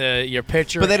tickets to your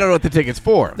picture. But they don't know what the ticket's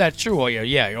for. That's true. Well,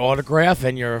 your autograph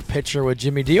and your picture with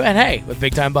Jimmy Dio. And, hey, with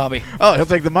Big Time Bobby. Oh, he'll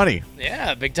take the money.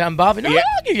 Yeah, Big Time Bobby. No, Yeah.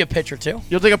 I'll give you a picture, too.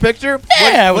 You'll take a picture?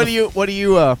 Yeah. What do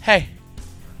you... Hey,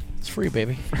 it's free,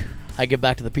 baby. I give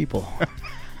back to the people.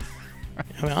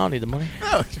 I mean, I don't need the money.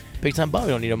 Oh. Big Time Bobby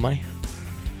don't need the money.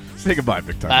 Say goodbye,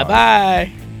 Big Time.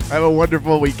 Bye-bye. Have a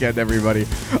wonderful weekend, everybody.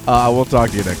 We'll talk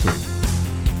to you next week.